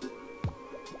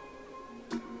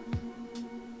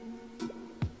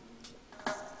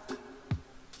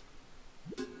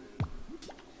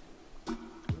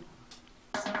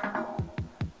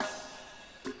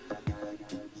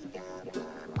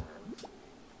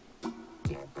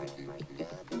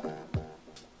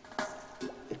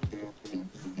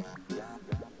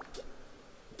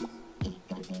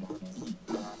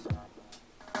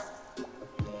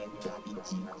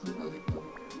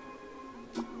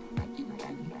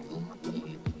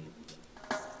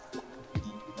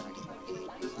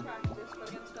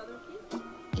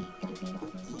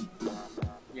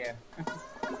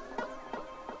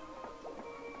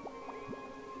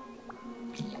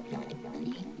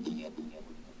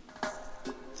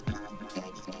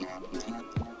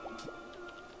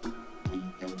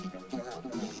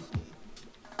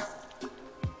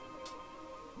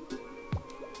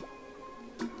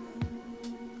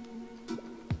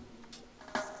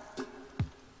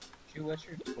 Dude, what's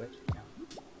your Twitch account?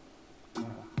 Oh.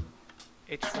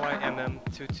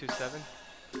 HYMM227.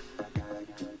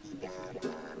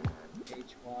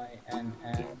 HYNN.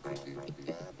 When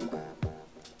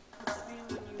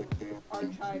you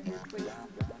archive your Twitch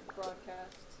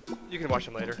broadcasts. You can watch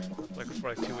them later, like for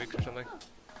like 2 weeks or something.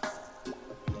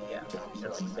 Yeah, so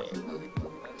like say it.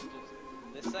 That's just,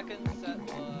 the second set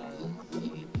was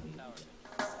tower.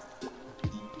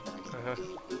 Uh-huh.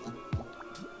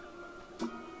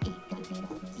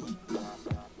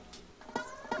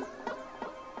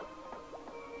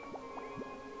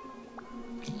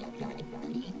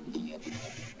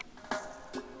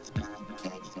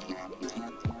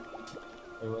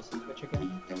 Wait, what's the Twitch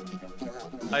again?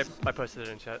 I posted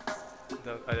it in chat.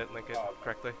 No, I didn't link it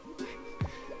correctly.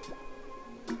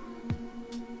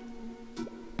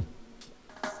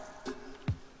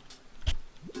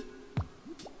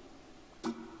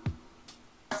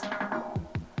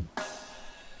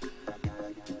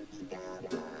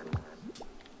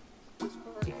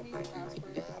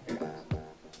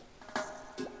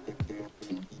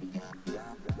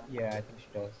 Yeah, I think she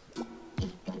does.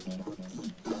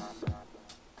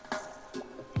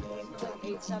 It's like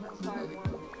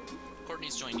 8751.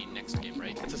 Courtney's joining next game,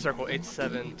 right? It's a circle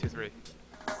 8723.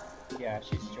 Yeah,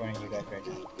 she's joining you guys right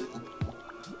now.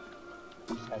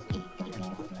 She just has it turned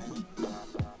on.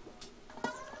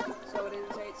 So it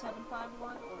is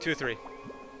 8751 or 23.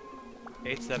 8723.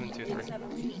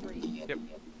 8723. Yep.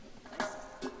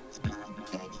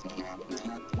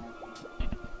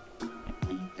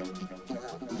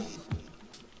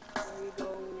 There you go,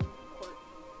 Court.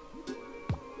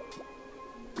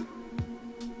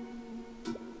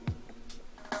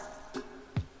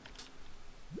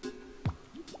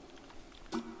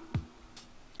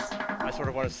 I sort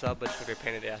of want to sub, but it's going to be a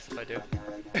pain in the ass if I do.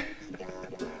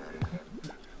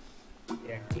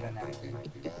 Yeah, you don't have it.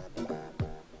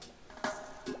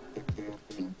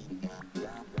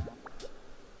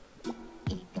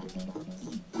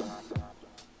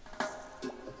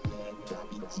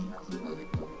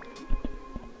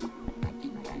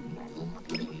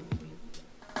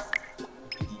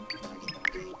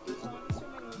 So I'm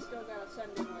assuming we still gotta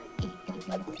send in like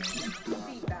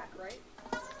feedback, right?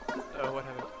 Oh, what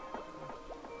happened?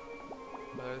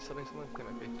 Was I subbing someone? They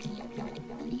might be. We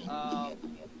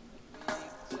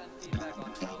sent feedback on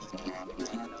how we did,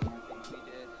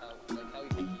 how you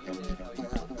think you did, how you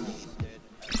think you did,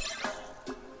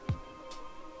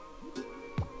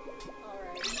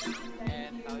 Alright.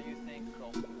 and how you think the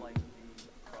process went.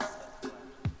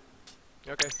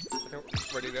 Okay, I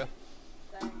think we're ready to go.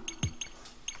 Thanks.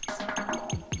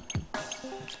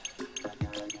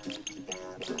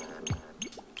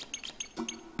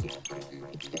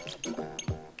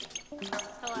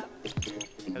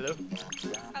 Hello. Hello?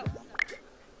 Oh,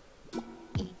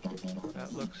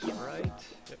 That looks right.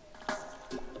 Yep.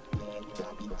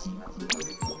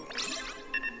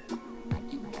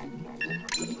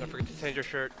 Don't forget to change your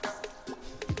shirt.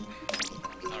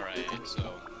 Alright, so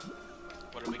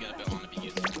what are we gonna want to be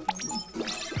using? What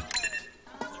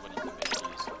do you think we should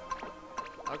use?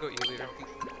 I'll go E-leader.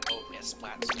 Oh, yeah,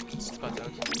 splats. Spot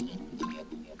zones.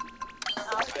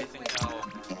 I think I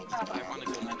want to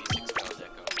go 96 Bell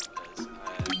Deco because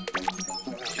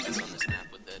do best on this map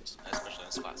with it, especially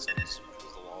on spot zones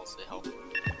because the walls they help.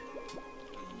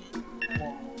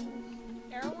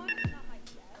 Airline is not my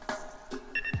best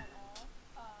at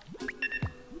all. I do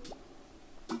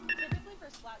typically for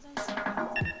splat zones.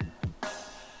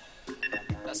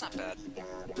 That's not bad.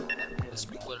 The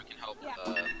sprinkler can help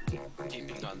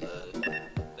keeping on the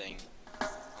thing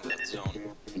on that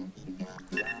zone.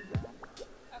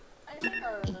 I think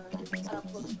our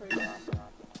setup looks pretty well.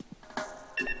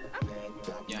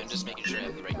 Yeah, I'm just making sure I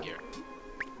have the right gear.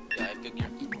 Yeah, I have good gear.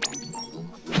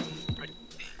 Right.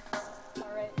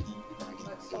 Alright.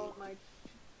 Let's go my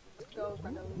switch over.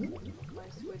 I'm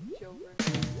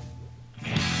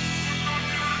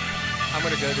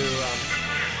gonna go to,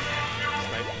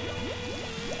 snipe.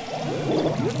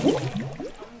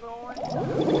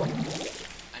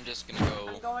 I'm just gonna go.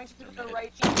 I'm going to the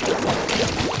right.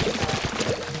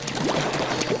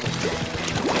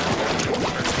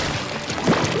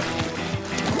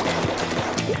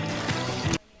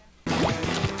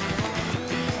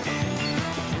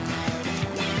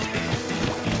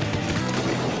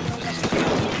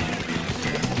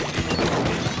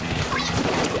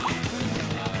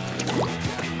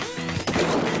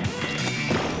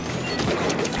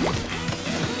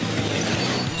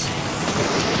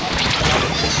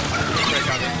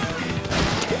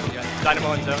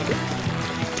 Dynamo in zone.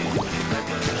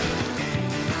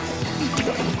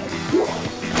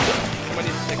 Someone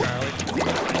needs to take our alley.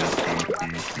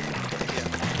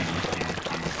 Yeah.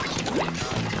 Nice,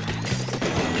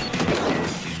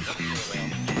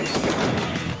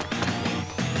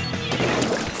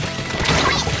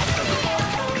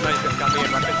 got me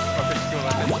in weapons. Oh, 52 in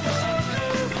weapons.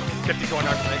 52 on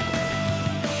our side.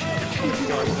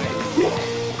 52 on our side.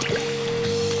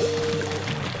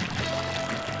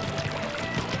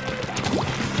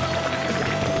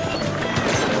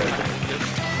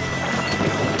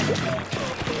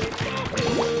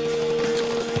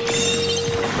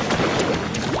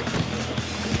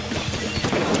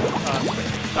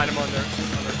 Dynamo on their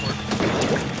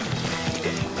court.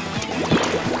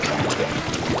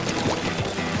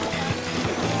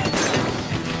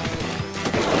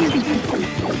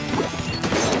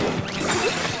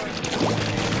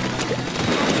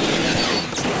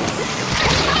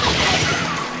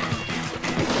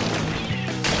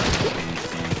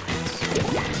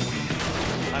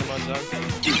 Dynamo on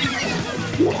zone.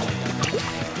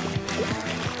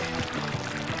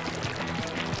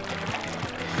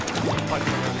 Punch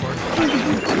on their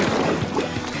court.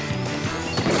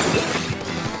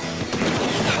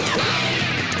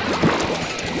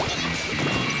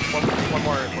 One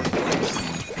more court.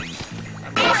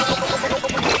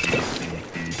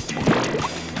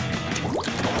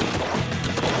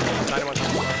 Dynamo's on the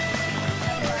floor.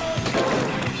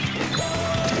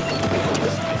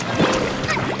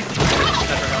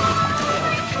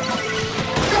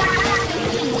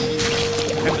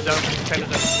 Never the zone. Defend the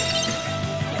zone.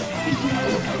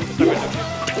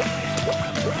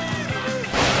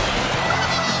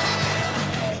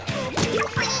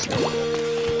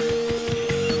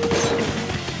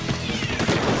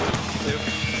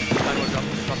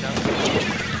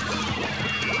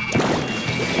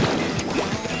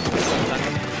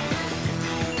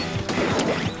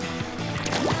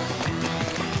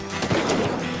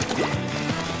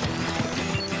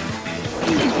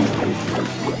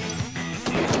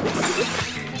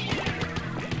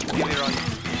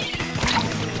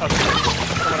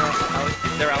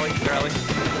 They're alley.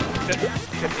 50.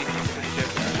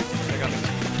 They got me.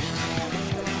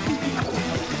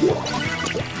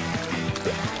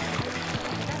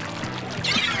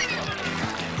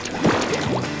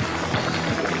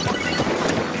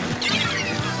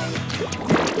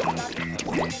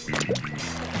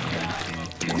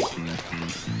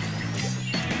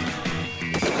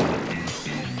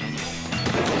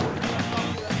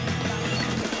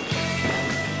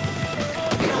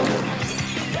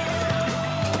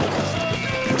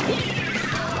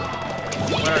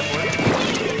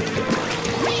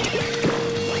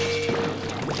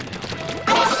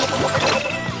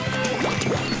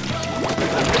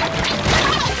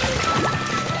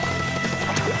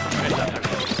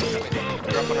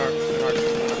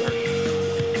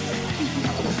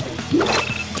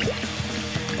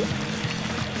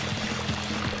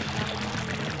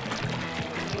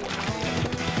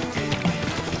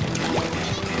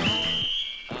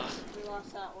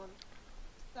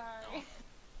 Sorry.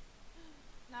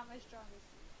 Not my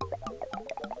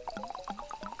strongest.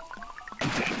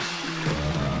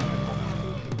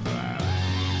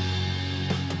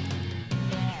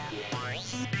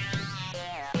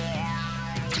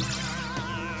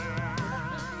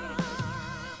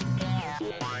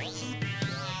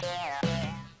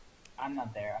 I'm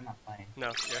not there. I'm not playing.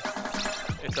 No, yeah.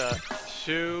 It's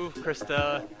Shoe,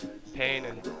 Krista, Payne,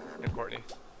 and Courtney.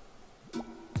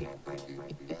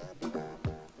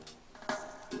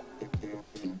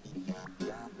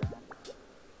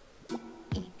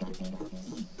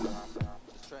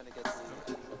 Just trying to get the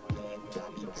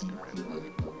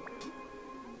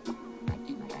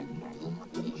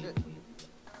Shit.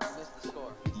 Missed the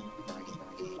score.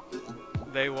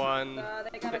 They won.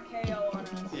 They got a KO on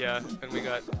us. Yeah, and we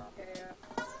got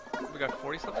Okay,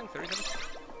 40 something, 30 something.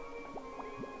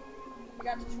 we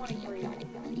got to 23. It's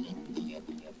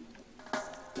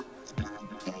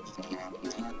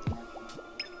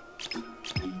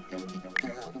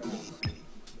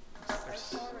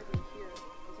already here,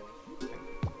 isn't it?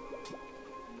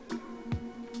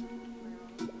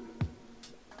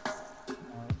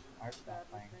 Our stuff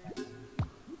playing.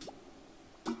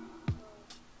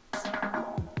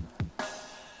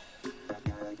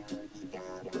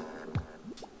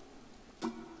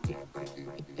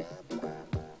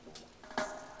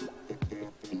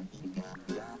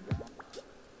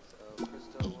 So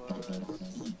Krista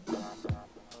was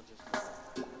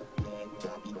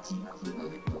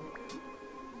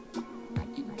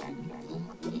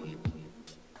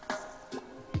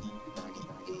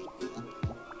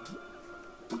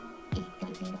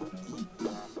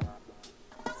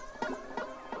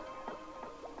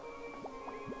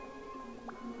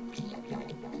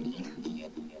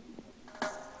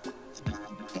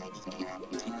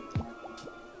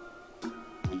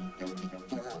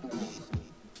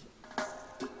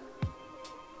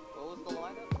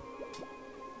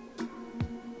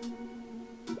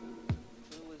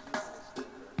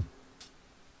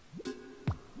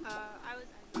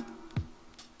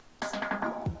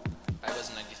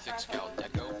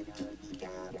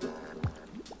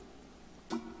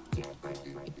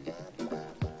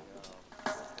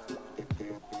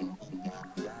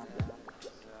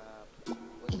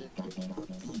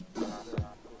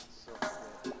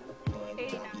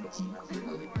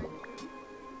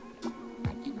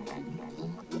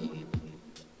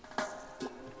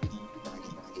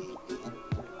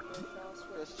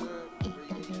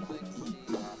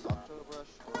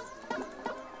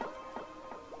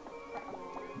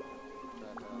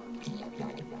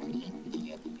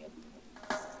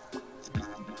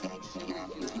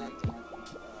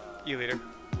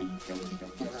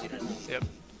Yep.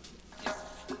 Yep.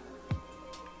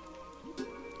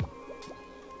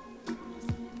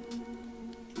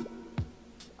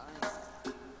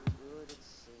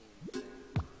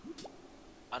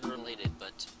 Unrelated,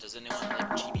 but does anyone like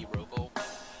Chibi Robo?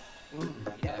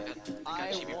 Yeah, I got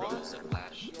Chibi Robo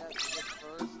Flash. Yes, the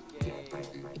first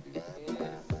game. It is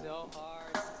so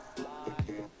hard to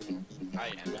find.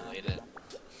 I emulate it.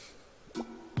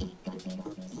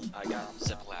 I got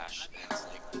Ziplash, and it's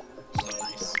like so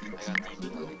nice. I got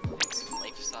it's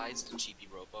life-sized Chibi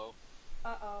Robo.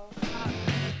 Uh-oh.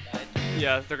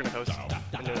 Yeah, they're gonna host.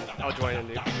 And then I'll join and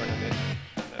join on me.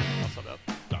 And then I'll sub up.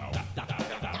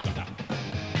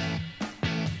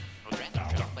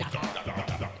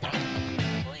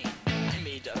 I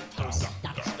made a post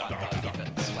about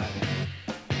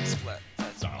split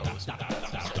that's post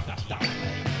that said team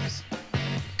names.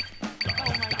 Oh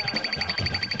my god.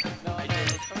 No, I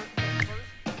did.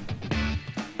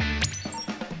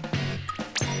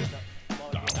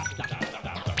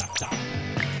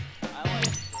 I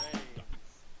like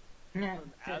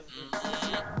trains. As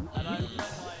and I'm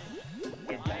just like,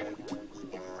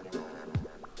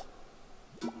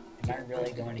 Am I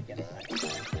really going against my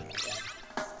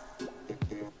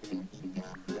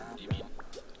What do you mean?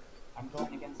 I'm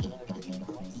going against another team.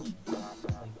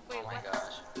 Oh my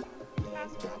gosh.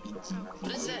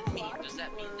 What does that mean? Does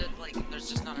that mean that like there's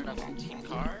just not enough team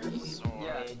cars? Or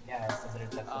Yeah. Yeah, so that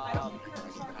it's I don't think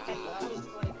Kirby Shark that can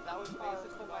was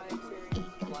basically my experience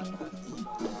with Splatfest.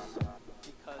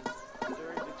 Because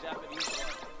during the Japanese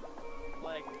one,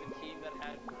 like the team that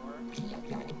had more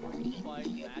were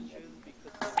playing matches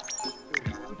because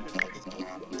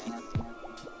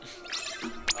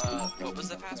they what was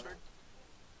the password?